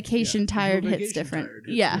 sunburn, vacation tired Vacation hits different. tired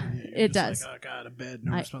hits Yeah, different. You're it just does. Like, oh, God, a bed,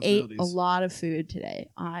 no I ate responsibilities. a lot of food today.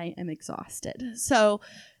 I am exhausted. So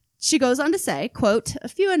she goes on to say, quote, a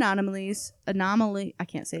few anomaly, I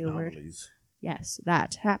can't say the word. Anomalies. Yes,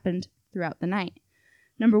 that happened throughout the night.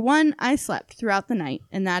 Number 1, I slept throughout the night,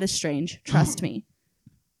 and that is strange. Trust me.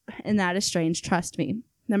 And that is strange. Trust me.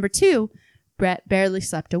 Number 2, Brett barely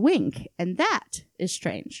slept a wink, and that is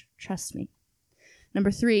strange. Trust me. Number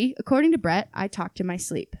 3, according to Brett, I talked in my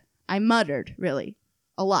sleep. I muttered, really,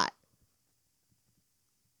 a lot.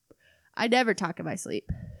 I never talk in my sleep.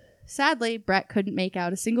 Sadly, Brett couldn't make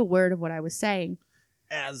out a single word of what I was saying.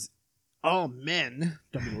 As all men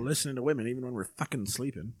don't be listening to women even when we're fucking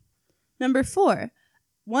sleeping. Number 4,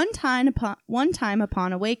 one time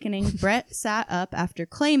upon awakening, Brett sat up after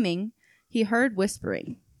claiming he heard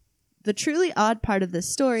whispering. The truly odd part of this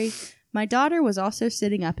story, my daughter was also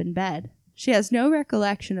sitting up in bed. She has no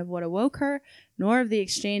recollection of what awoke her, nor of the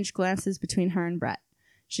exchanged glances between her and Brett.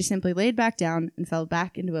 She simply laid back down and fell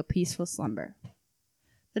back into a peaceful slumber.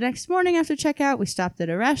 The next morning after checkout, we stopped at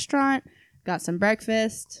a restaurant, got some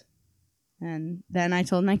breakfast, and then I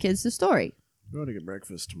told my kids the story. We're going to get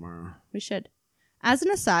breakfast tomorrow. We should. As an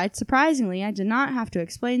aside, surprisingly, I did not have to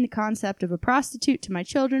explain the concept of a prostitute to my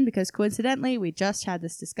children because coincidentally, we just had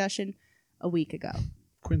this discussion a week ago.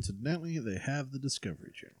 Coincidentally, they have the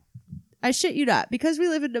Discovery Channel. I shit you not, because we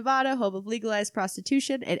live in Nevada, home of legalized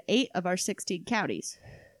prostitution in 8 of our 16 counties.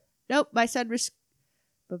 Nope, my son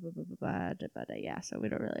yeah, so we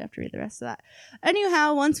don't really have to read the rest of that.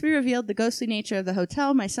 Anyhow, once we revealed the ghostly nature of the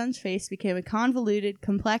hotel, my son's face became a convoluted,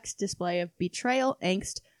 complex display of betrayal,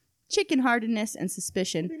 angst, chicken-heartedness, and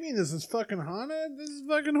suspicion. What do you mean this is fucking haunted? This is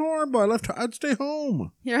fucking horrible. I'd stay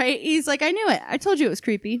home. Right? He's like, I knew it. I told you it was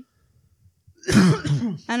creepy.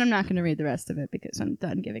 And I'm not going to read the rest of it because I'm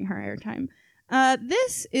done giving her airtime.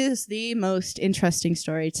 This is the most interesting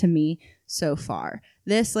story to me so far.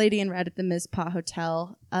 This lady in red at the Mizpah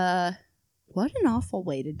Hotel. What an awful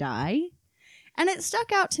way to die. And it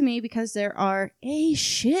stuck out to me because there are a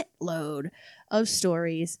shitload of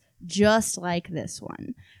stories just like this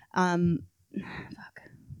one.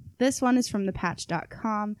 This one is from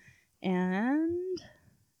thepatch.com, and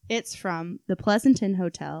it's from the Pleasanton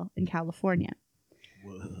Hotel in California.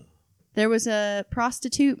 Whoa. There was a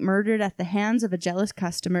prostitute murdered at the hands of a jealous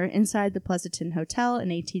customer inside the Pleasanton Hotel in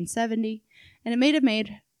 1870, and it may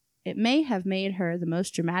have made her the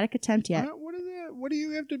most dramatic attempt yet. What is that? What do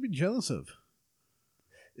you have to be jealous of?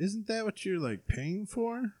 Isn't that what you're like paying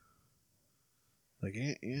for? Like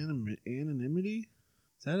anonymity?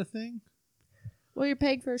 Is that a thing? Well, you're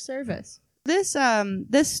paying for a service. This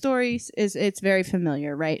story it's very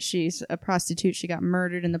familiar, right? She's a prostitute. She got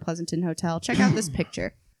murdered in the Pleasanton Hotel. Check out this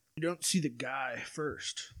picture. You don't see the guy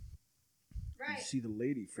first. Right. You see the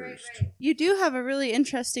lady first. Right. You do have a really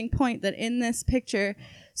interesting point that in this picture.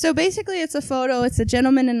 So basically, it's a photo. It's a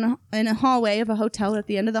gentleman in a hallway of a hotel at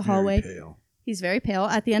the end of the hallway. Very pale. He's very pale.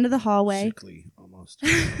 At the end of the hallway, Sickly, almost.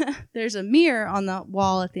 there's a mirror on the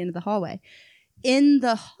wall at the end of the hallway. In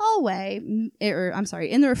the hallway,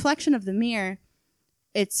 in the reflection of the mirror,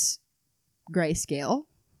 it's grayscale.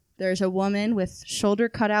 There's a woman with shoulder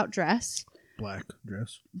cutout dress. Black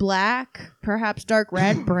dress. Black, perhaps dark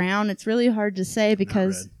red, brown. It's really hard to say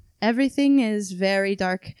because everything is very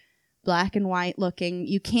dark, black and white looking.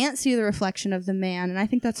 You can't see the reflection of the man, and I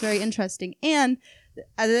think that's very interesting. And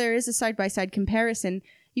there is a side-by-side comparison.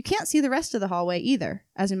 You can't see the rest of the hallway either,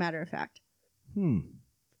 as a matter of fact.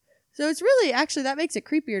 So it's really, actually, that makes it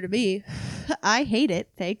creepier to me. I hate it.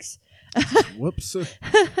 Thanks. Whoops.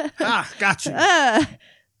 Gotcha.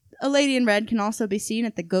 A Lady in Red can also be seen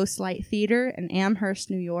at the Ghostlight Theater in Amherst,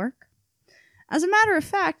 New York. As a matter of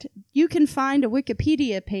fact, you can find a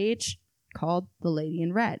Wikipedia page called The Lady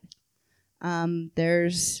in Red.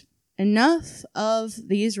 There's enough of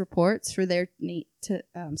these reports for there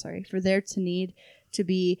to need to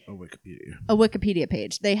be a Wikipedia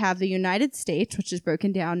page. They have the United States, which is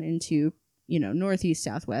broken down into, Northeast,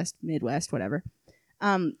 Southwest, Midwest, whatever.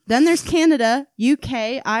 Then there's Canada,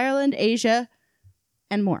 UK, Ireland, Asia,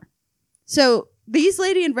 and more. So these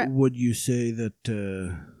Lady in Red. Would you say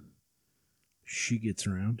that she gets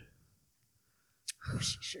around? Oh,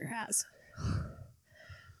 she sure has.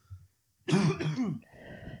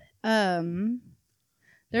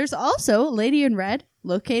 There's also a Lady in Red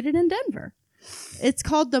located in Denver. It's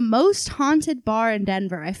called the Most Haunted Bar in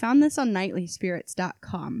Denver. I found this on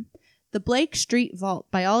nightlyspirits.com. The Blake Street Vault,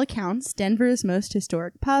 by all accounts, Denver's most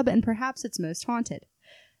historic pub and perhaps its most haunted.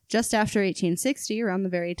 Just after 1860, around the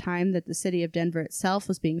very time that the city of Denver itself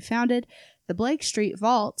was being founded, the Blake Street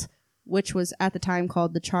Vault, which was at the time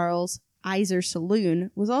called the Charles Iser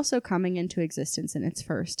Saloon, was also coming into existence in its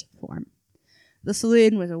first form. The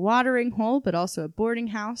saloon was a watering hole, but also a boarding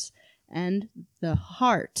house, and the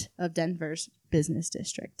heart of Denver's business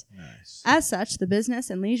district. Nice. As such, the business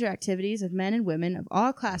and leisure activities of men and women of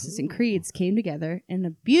all classes and creeds came together in a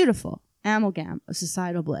beautiful amalgam of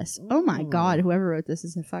societal bliss. Oh my God, whoever wrote this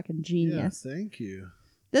is a fucking genius. Yeah, thank you.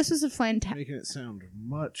 This was a fantastic... Making it sound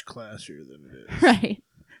much classier than it is. Right.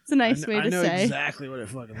 It's a nice way to say. I know exactly what it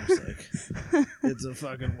fucking looks like. It's a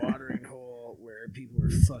fucking watering hole where people are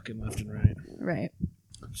fucking left and right. Right.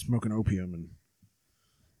 Smoking opium and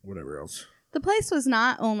whatever else. The place was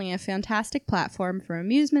not only a fantastic platform for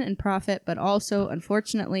amusement and profit, but also,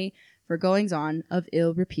 unfortunately, for goings-on of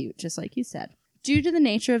ill repute, just like you said. Due to the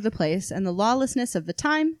nature of the place and the lawlessness of the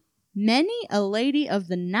time, many a lady of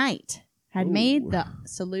the night had made the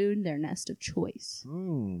saloon their nest of choice.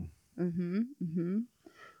 The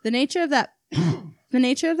nature of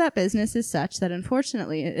that business is such that,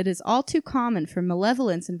 unfortunately, it is all too common for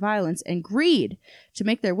malevolence and violence and greed to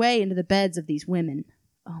make their way into the beds of these women.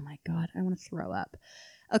 Oh my God, I want to throw up.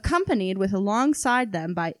 Accompanied with alongside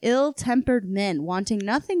them by ill-tempered men wanting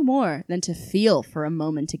nothing more than to feel for a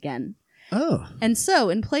moment again. Oh. And so,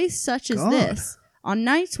 in place such as this, on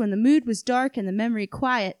nights when the mood was dark and the memory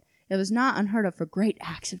quiet, it was not unheard of for great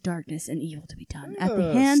acts of darkness and evil to be done at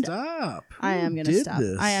the hand. Stop! I am going to stop.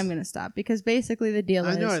 I am going to stop because basically the deal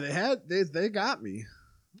is. I know they got me.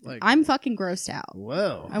 Like I'm fucking grossed out.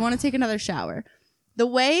 Whoa! I want to take another shower. The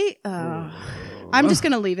way I'm just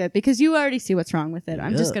going to leave it because you already see what's wrong with it.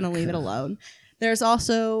 I'm just going to leave it alone. There's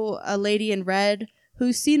also a Lady in Red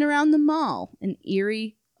who's seen around the mall in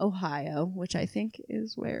Erie, Ohio, which I think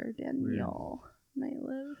is where Danielle may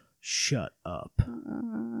live. Shut up.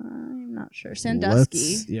 I'm not sure.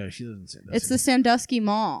 Sandusky. Yeah, she lives in Sandusky. It's the Sandusky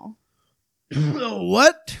Mall.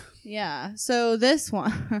 What? Yeah. So this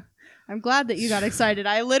one, I'm glad that you got excited.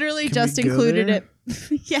 I literally Can just we go included there? it.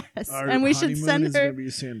 Yes, Our and we should honeymoon send is her. Gonna be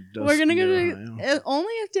Sandusky, We're gonna go Ohio. to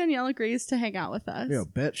only if Danielle agrees to hang out with us. Yeah,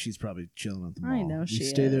 bet she's probably chilling at the mall. I know we she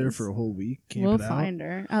stay there is. for a whole week. Camp We'll it out. find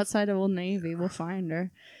her outside of Old Navy. We'll find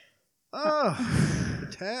her. Oh,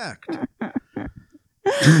 attacked.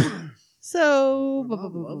 So, My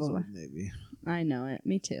mom loves Old Navy. I know it.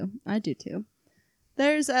 Me too. I do too.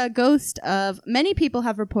 There's a ghost of. Many people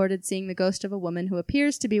have reported seeing the ghost of a woman who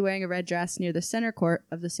appears to be wearing a red dress near the center court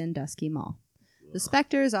of the Sandusky Mall. The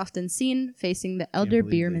specter is often seen facing the Elder Can't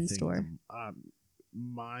believe they Bierman think store.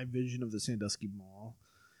 My vision of the Sandusky Mall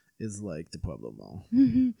is like the Pueblo Mall.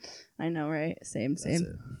 I know, right? Same. That's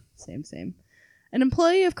it. Same. An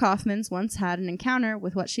employee of Kaufman's once had an encounter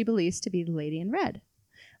with what she believes to be the Lady in Red.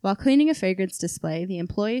 While cleaning a fragrance display, the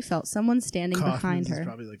employee felt someone standing behind Kaufman's her. is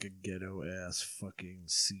probably like a ghetto ass fucking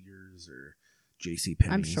Sears or J.C.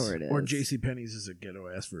 Penney's. I'm sure it Or is. J.C. Penney's is a ghetto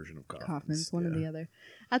ass version of Kaufman's, one or the other.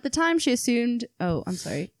 At the time, she assumed. Oh, I'm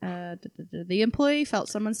sorry. The employee felt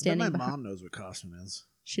someone standing My behind. mom knows what Kaufman is.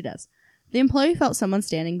 She does. The employee felt someone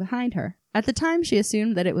standing behind her. At the time, she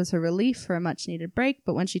assumed that it was her relief for a much-needed break,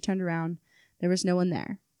 but when she turned around, there was no one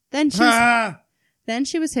there. Then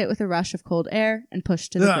she was hit with a rush of cold air and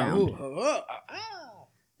pushed to the ground.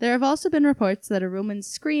 There have also been reports that a woman's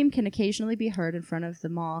scream can occasionally be heard in front of the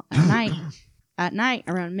mall at night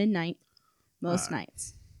around midnight, most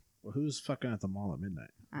nights. Well, who's fucking at the mall at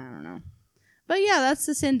midnight? I don't know. But yeah, that's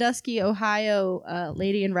the Sandusky, Ohio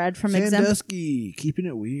Lady in Red from Sandusky, keeping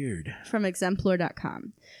it weird. from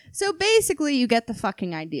Exemplar.com. So basically, you get the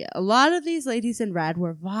fucking idea. A lot of these ladies in red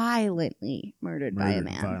were violently murdered by a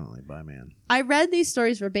man. Violently by a man. I read these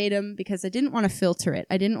stories verbatim because I didn't want to filter it.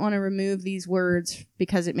 I didn't want to remove these words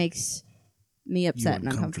because it makes me upset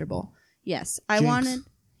and uncomfortable. Yes, I wanted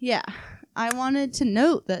to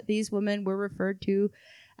note that these women were referred to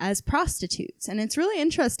as prostitutes, and it's really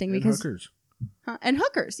interesting And because hookers. and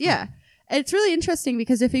hookers, yeah. It's really interesting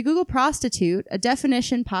because if you Google prostitute, a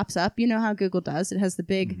definition pops up. You know how Google does. It has the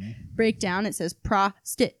big breakdown. It says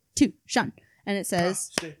prostitution. And it says,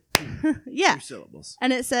 yeah. 3 syllables.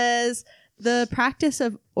 And it says the practice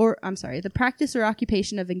or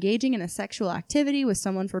occupation of engaging in a sexual activity with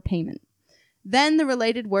someone for payment. Then the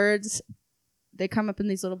related words, they come up in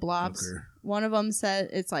these little blobs. Hooker. One of them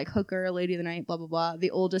said it's like hooker, lady of the night, blah, blah, blah.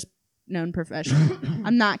 The oldest known profession.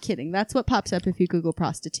 I'm not kidding. That's what pops up if you Google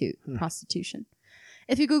prostitution.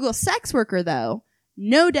 If you Google sex worker, though,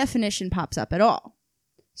 no definition pops up at all.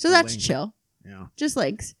 So that's Link. chill. Yeah. Just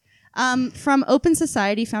links. From Open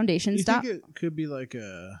Society Foundation. You think it could be like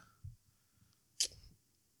an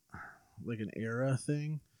era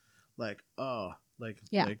thing? Like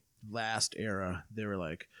last era, they were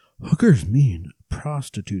like, hookers mean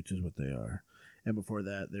prostitutes is what they are. And before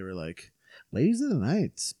that, they were like, ladies of the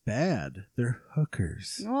night's bad. They're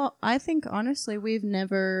hookers. Well, I think honestly,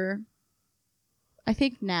 I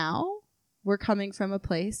think now we're coming from a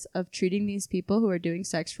place of treating these people who are doing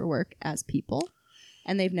sex for work as people,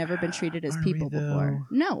 and they've never been treated as Are we, people though? before.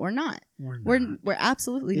 No, we're not. We're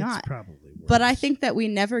absolutely It's not. probably worse. But I think that we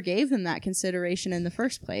never gave them that consideration in the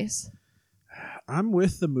first place. I'm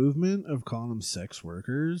with the movement of calling them sex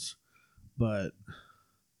workers, but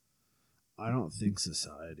I don't think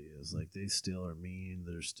society is. Like, they still are mean.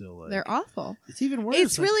 They're still like... They're awful. It's even worse.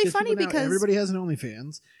 It's really funny people now- because- everybody has an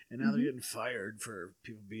OnlyFans, and now Mhm. they're getting fired for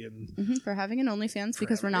people being... For having an OnlyFans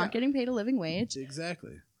because we're not Yeah. getting paid a living wage.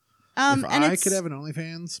 Exactly. If And I it's could have an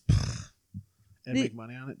OnlyFans and The- make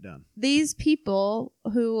money on it, done. these people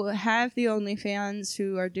who have the OnlyFans,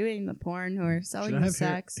 who are doing the porn, who are selling Should I the have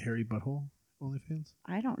sex. hairy butthole OnlyFans?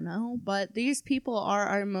 I don't know, but these people are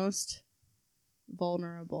our most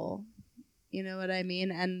vulnerable. You know what I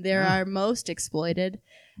mean? And they're Yeah. our most exploited.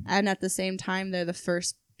 And at the same time, they're the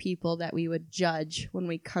first people that we would judge when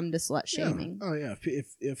we come to slut shaming. Yeah. Oh yeah.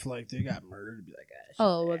 If like they got murdered, it'd be like,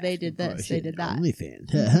 Oh, well, they did this, they did that. OnlyFans.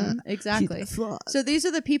 Mhm, exactly. So these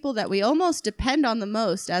are the people that we almost depend on the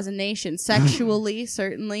most as a nation, sexually,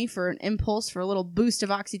 certainly, for an impulse, for a little boost of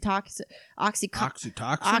oxytocin,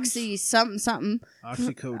 Oxytocin. oxy something,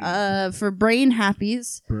 Oxycodone. for brain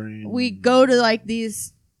happies. Brain. We go to like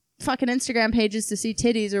these fucking Instagram pages to see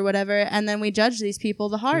titties or whatever, and then we judge these people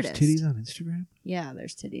the hardest. There's titties on Instagram. Yeah,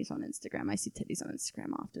 there's titties on Instagram. I see titties on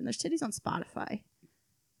Instagram often. There's titties on Spotify.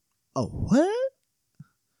 Oh what?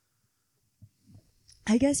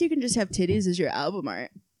 I guess you can just have titties as your album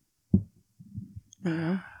art. I don't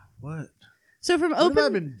know. What? So from What have I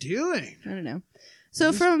open, been doing? I don't know. So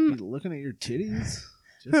Just from be looking at your titties.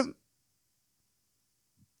 Just, from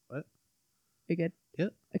what? you good?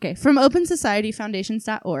 Yep. Okay. From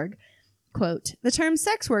OpenSocietyFoundations.org, Quote, the term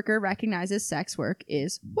sex worker recognizes sex work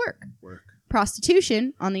is work. Work.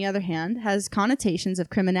 Prostitution, on the other hand, has connotations of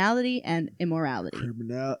criminality and immorality.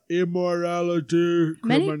 Immorality.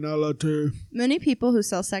 Criminality. Many people who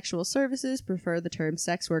sell sexual services prefer the term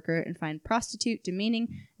sex worker and find prostitute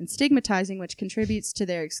demeaning and stigmatizing, which contributes to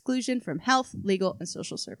their exclusion from health, legal, and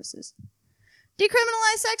social services.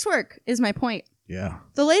 Decriminalize sex work is my point. Yeah.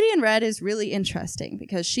 The lady in red is really interesting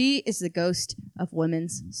because she is the ghost of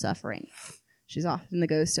women's suffering. She's often the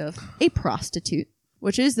ghost of a prostitute,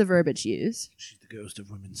 which is the verbiage used. She's the ghost of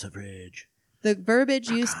women's suffrage. The verbiage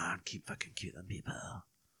used... Keep fucking killing people.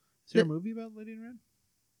 Is there a movie about Lady in Red?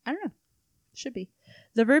 I don't know. Should be.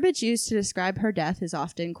 The verbiage used to describe her death is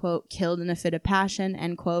often, quote, killed in a fit of passion,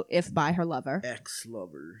 end quote, if by her lover.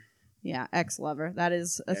 Ex-lover. Yeah, ex-lover. That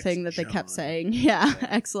is a thing that they kept Ex-John. saying. Yeah,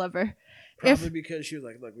 ex-lover. Probably because she was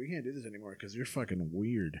like, look, we can't do this anymore because you're fucking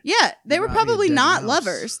weird. Yeah, they You're were not being probably dead not mouse.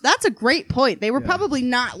 lovers. That's a great point. They were Yeah. probably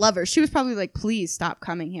not lovers. She was probably like, please stop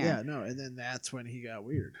coming here. Yeah, no, and then that's when he got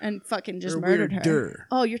weird. And fucking just Or murdered her. weirder.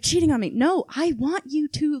 Oh, you're cheating on me. No, I want you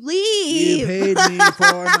to You leave. paid me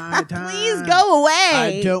for my time. Please go away.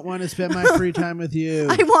 I don't want to spend my free time with you.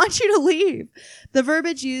 I want you to leave. The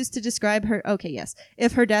verbiage used to describe her. Okay, yes.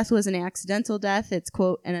 If her death was an accidental death, it's,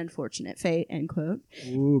 quote, an unfortunate fate, end quote.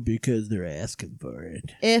 Ooh, because they're asking for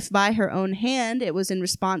it. If by her own hand, it was in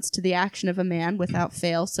response to the action of a man without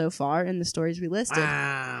fail so far in the stories we listed.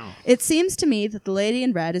 Wow. It seems to me that the lady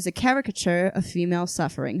in red is a caricature of female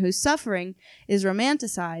suffering, whose suffering is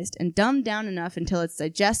romanticized and dumbed down enough until it's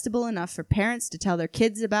digestible enough for parents to tell their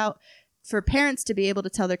kids about, for parents to be able to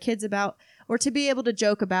tell their kids about, or to be able to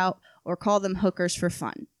joke about, or call them hookers for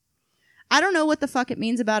fun. I don't know what the fuck it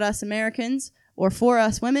means about us Americans, or for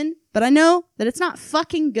us women, but I know that it's not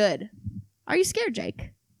fucking good. Are you scared,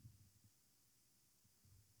 Jake?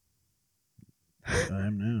 I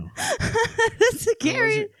am now. That's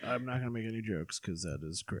scary. I'm not going to make any jokes because that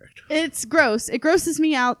is correct. It's gross. It grosses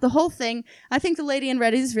me out. The whole thing. I think the lady in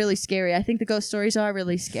red is really scary. I think the ghost stories are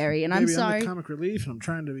really scary. And I'm Maybe sorry. I'm the comic relief and I'm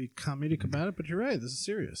trying to be comedic about it, but you're right. This is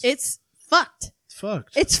serious. It's fucked. It's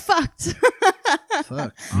fucked. It's fucked.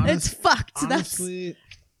 fucked. It's fucked. Honestly,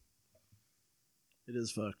 it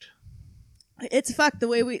is fucked. It's fucked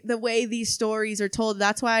the way these stories are told.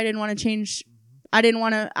 That's why I didn't want to change. I didn't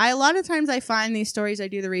want to. A lot of times I find these stories. I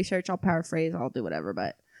do the research. I'll paraphrase. I'll do whatever.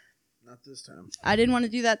 But Not this time. I didn't want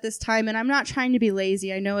to do that this time. And I'm not trying to be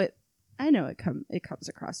lazy. I know it comes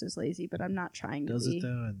across as lazy, but I'm not trying to Does be. it though?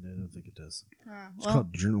 I don't think it does. It's Well,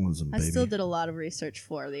 called journalism, I baby. still did a lot of research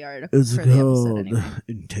for the article. It's for the episode called anyway.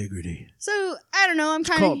 integrity. So I don't know. I'm It's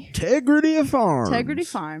trying called to Integrity of Farms. Integrity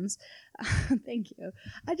Farms. Thank you.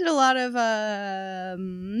 I did a lot of.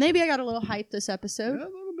 Maybe I got a little hype this Yeah, episod. a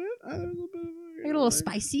little bit. A little bit. I get a little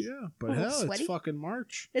spicy. Yeah, but A little hell, sweaty. it's fucking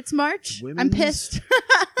March. It's March. I'm Women's- pissed.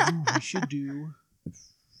 Ooh, we should do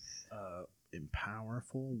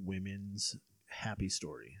empowerful women's happy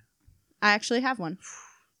story. I actually have one.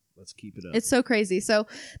 Let's keep it up. It's so crazy. So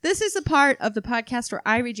this is a part of the podcast where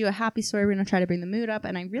I read you a happy story. We're going to try to bring the mood up,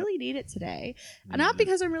 and I really need it today. Not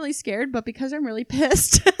because I'm really scared, but because I'm really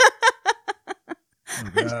pissed. Oh,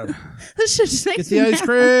 God. This shit just makes Get the me ice mad.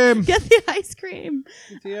 cream. Get the ice cream.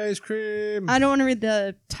 Get the ice cream. I don't want to read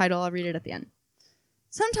the title. I'll read it at the end.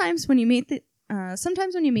 Sometimes when you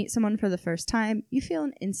meet someone for the first time, you feel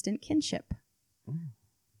an instant kinship.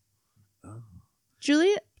 Oh.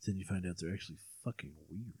 Julia. Then you find out they're actually fucking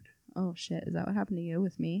weird. Oh shit! Is that what happened to you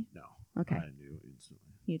with me? No. Okay, I knew instantly.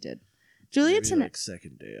 you did. Julia Maybe Tenet. like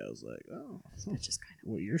second day, I was like, oh. Which is kind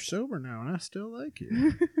Well, you're sober now, and I still like you.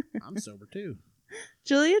 of. I'm sober, too.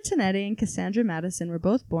 Julia Tenetti and Cassandra Madison were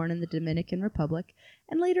both born in the Dominican Republic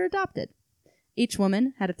and later adopted. Each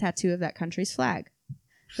woman had a tattoo of that country's flag.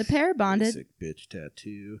 The pair bonded. Basic bitch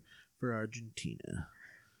tattoo for Argentina.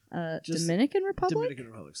 Just Dominican Republic. Dominican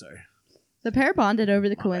Republic, sorry. The pair bonded over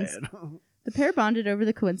the My coincidence. bad. The pair bonded over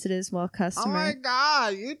the coincidence while Oh my customers.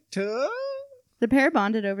 God, you took? The pair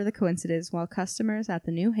bonded over the coincidence while customers at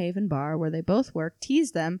the New Haven bar where they both worked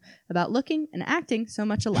teased them about looking and acting so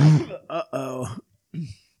much alike. Uh-oh.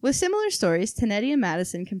 With similar stories, Tenetti and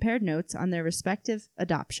Madison compared notes on their respective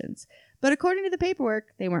adoptions, but according to the paperwork,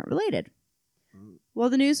 they weren't related. While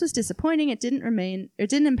the news was disappointing, it didn't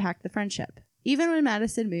impact the friendship. Even when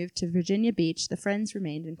Madison moved to Virginia Beach, the friends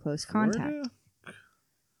remained in close contact. Florida?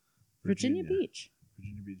 Virginia Beach.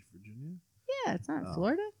 Virginia Beach, Virginia? Yeah, it's not in Oh.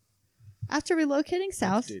 Florida. After relocating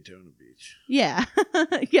south, Daytona Beach. yeah,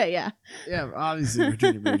 yeah. Yeah, obviously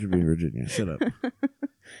Virginia Beach would be Virginia. Shut up.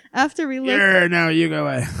 After Yeah, no, you go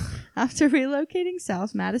away. After relocating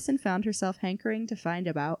south, Madison found herself hankering to find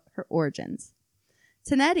about her origins.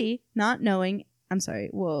 Tenetti, not knowing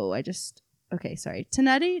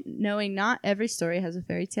Tinetti, knowing not every story has a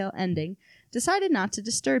fairy tale ending, decided not to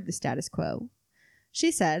disturb the status quo.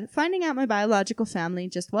 She said, finding out my biological family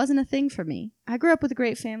just wasn't a thing for me. I grew up with a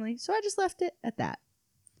great family, so I just left it at that.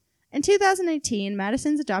 In 2018,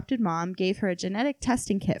 Madison's adopted mom gave her a genetic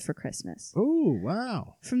testing kit for Christmas. Oh,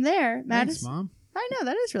 wow. From there, Thanks, Mom. I know,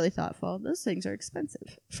 that is really thoughtful. Those things are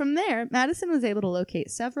expensive. From there, Madison was able to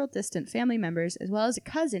locate several distant family members as well as a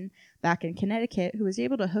cousin back in Connecticut who was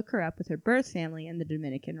able to hook her up with her birth family in the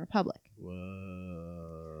Dominican Republic. What?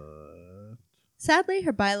 Sadly,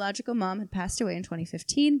 her biological mom had passed away in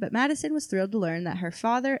 2015, but Madison was thrilled to learn that her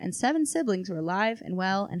father and 7 siblings were alive and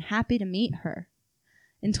well and happy to meet her.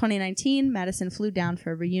 In 2019, Madison flew down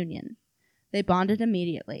for a reunion. They bonded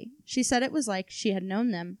immediately. She said it was like she had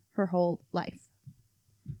known them her whole life.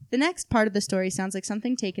 The next part of the story sounds like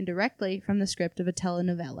something taken directly from the script of a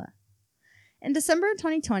telenovela. In December of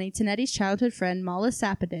 2020, Tinetti's childhood friend Mala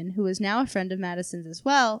Sapadin, who is now a friend of Madison's as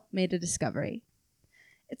well, made a discovery.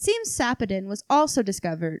 It seems Sapadin was also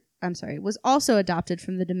adopted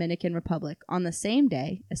from the Dominican Republic on the same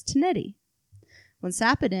day as Tinetti. When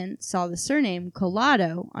Sapadin saw the surname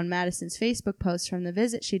Collado on Madison's Facebook post from the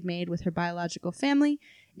visit she'd made with her biological family,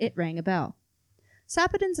 it rang a bell.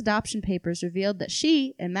 Sapadin's adoption papers revealed that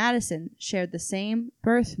she and Madison shared the same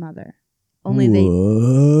birth mother. Only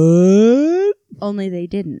they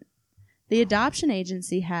didn't. The adoption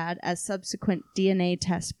agency had, as subsequent DNA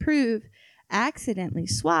tests prove, accidentally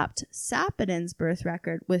swapped Sapadin's birth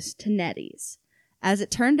record with Tinetti's. As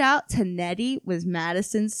it turned out, Tinetti was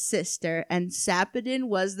Madison's sister and Sapadin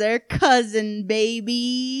was their cousin,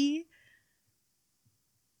 baby.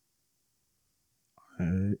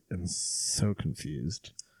 I am so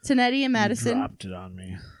confused. Tinetti and Madison. You dropped it on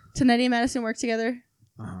me. Tinetti and Madison work together.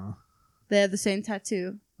 Uh-huh. They have the same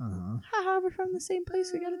tattoo. Uh-huh. Haha, we're from the same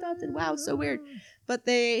place. We got adopted. Wow, so weird. But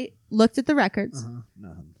they looked at the records. Uh-huh.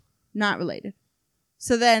 Nothing. Not related.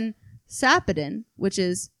 So then Sapadin, which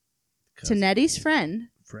is Tinetti's friend,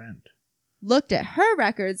 looked at her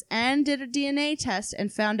records and did a DNA test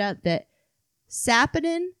and found out that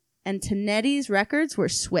Sapadin and Tinetti's records were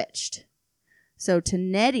switched. So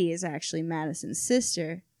Tinetti is actually Madison's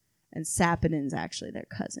sister and Sapadin's actually their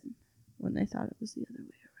cousin when they thought it was the other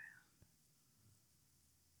way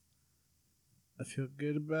around. I feel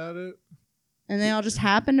good about it. And they all just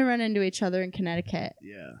happened to run into each other in Connecticut.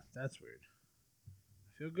 Yeah, that's weird. I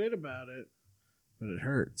feel good about it, but it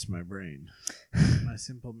hurts my brain. My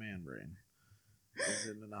simple man brain. Is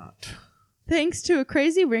it not? Thanks to a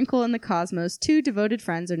crazy wrinkle in the cosmos, 2 devoted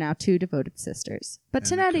friends are now 2 devoted sisters. But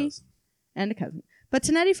Tinetti... And a cousin. But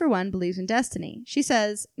Tinetti, for one, believes in destiny. She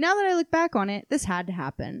says, now that I look back on it, this had to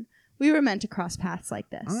happen. We were meant to cross paths like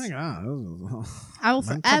this. Oh my God. I will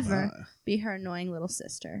forever be her annoying little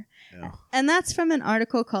sister. Yeah. And that's from an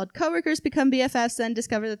article called Coworkers Become BFFs, Then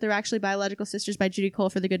Discover That They're Actually Biological Sisters by Judy Cole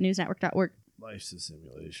for thegoodnewsnetwork.org. Life's a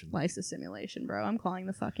simulation. Life's a simulation, bro. I'm calling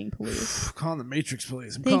the fucking police. Calling the Matrix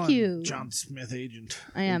police. I'm Thank calling you. John Smith agent.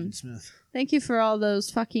 I am. Agent Smith. Thank you for all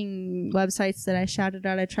those fucking websites that I shouted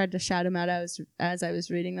out. I tried to shout them out as I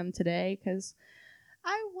was reading them today because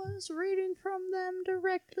I was reading from them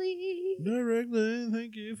directly.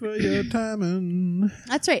 Thank you for your timing.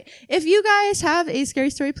 That's right. If you guys have a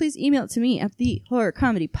scary story, please email it to me at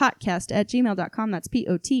thehorrorcomedypodcast@gmail.com. That's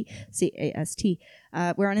POTCAST.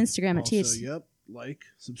 We're on Instagram at THC. Yep. Like,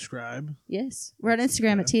 subscribe. Yes. We're on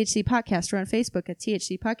Instagram at THC Podcast. We're on Facebook at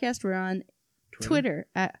THC Podcast. We're on Twitter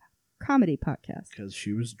at Comedy Podcast. Because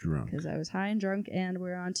she was drunk. Because I was high and drunk, and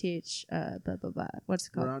we're on what's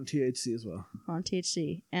it called? We're on THC as well. On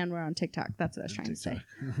THC, and we're on TikTok. That's what I was trying to say.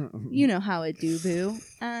 You know how I do, boo.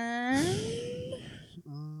 And I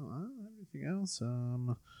don't have anything else.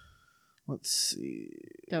 Let's see.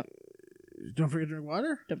 Don't forget to drink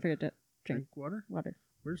water. Don't forget to drink water. Water.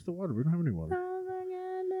 Where's the water? We don't have any water.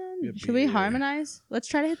 Should we harmonize? Let's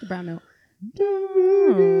try to hit the brown note.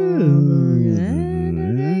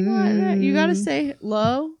 You gotta say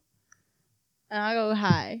low, and I'll go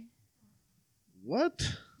high.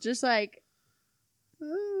 What? Just like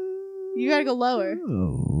you gotta go lower.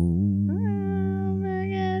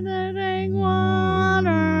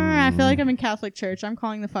 I feel like I'm in Catholic church. I'm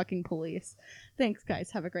calling the fucking police. Thanks,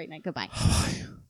 guys. Have a great night. Goodbye.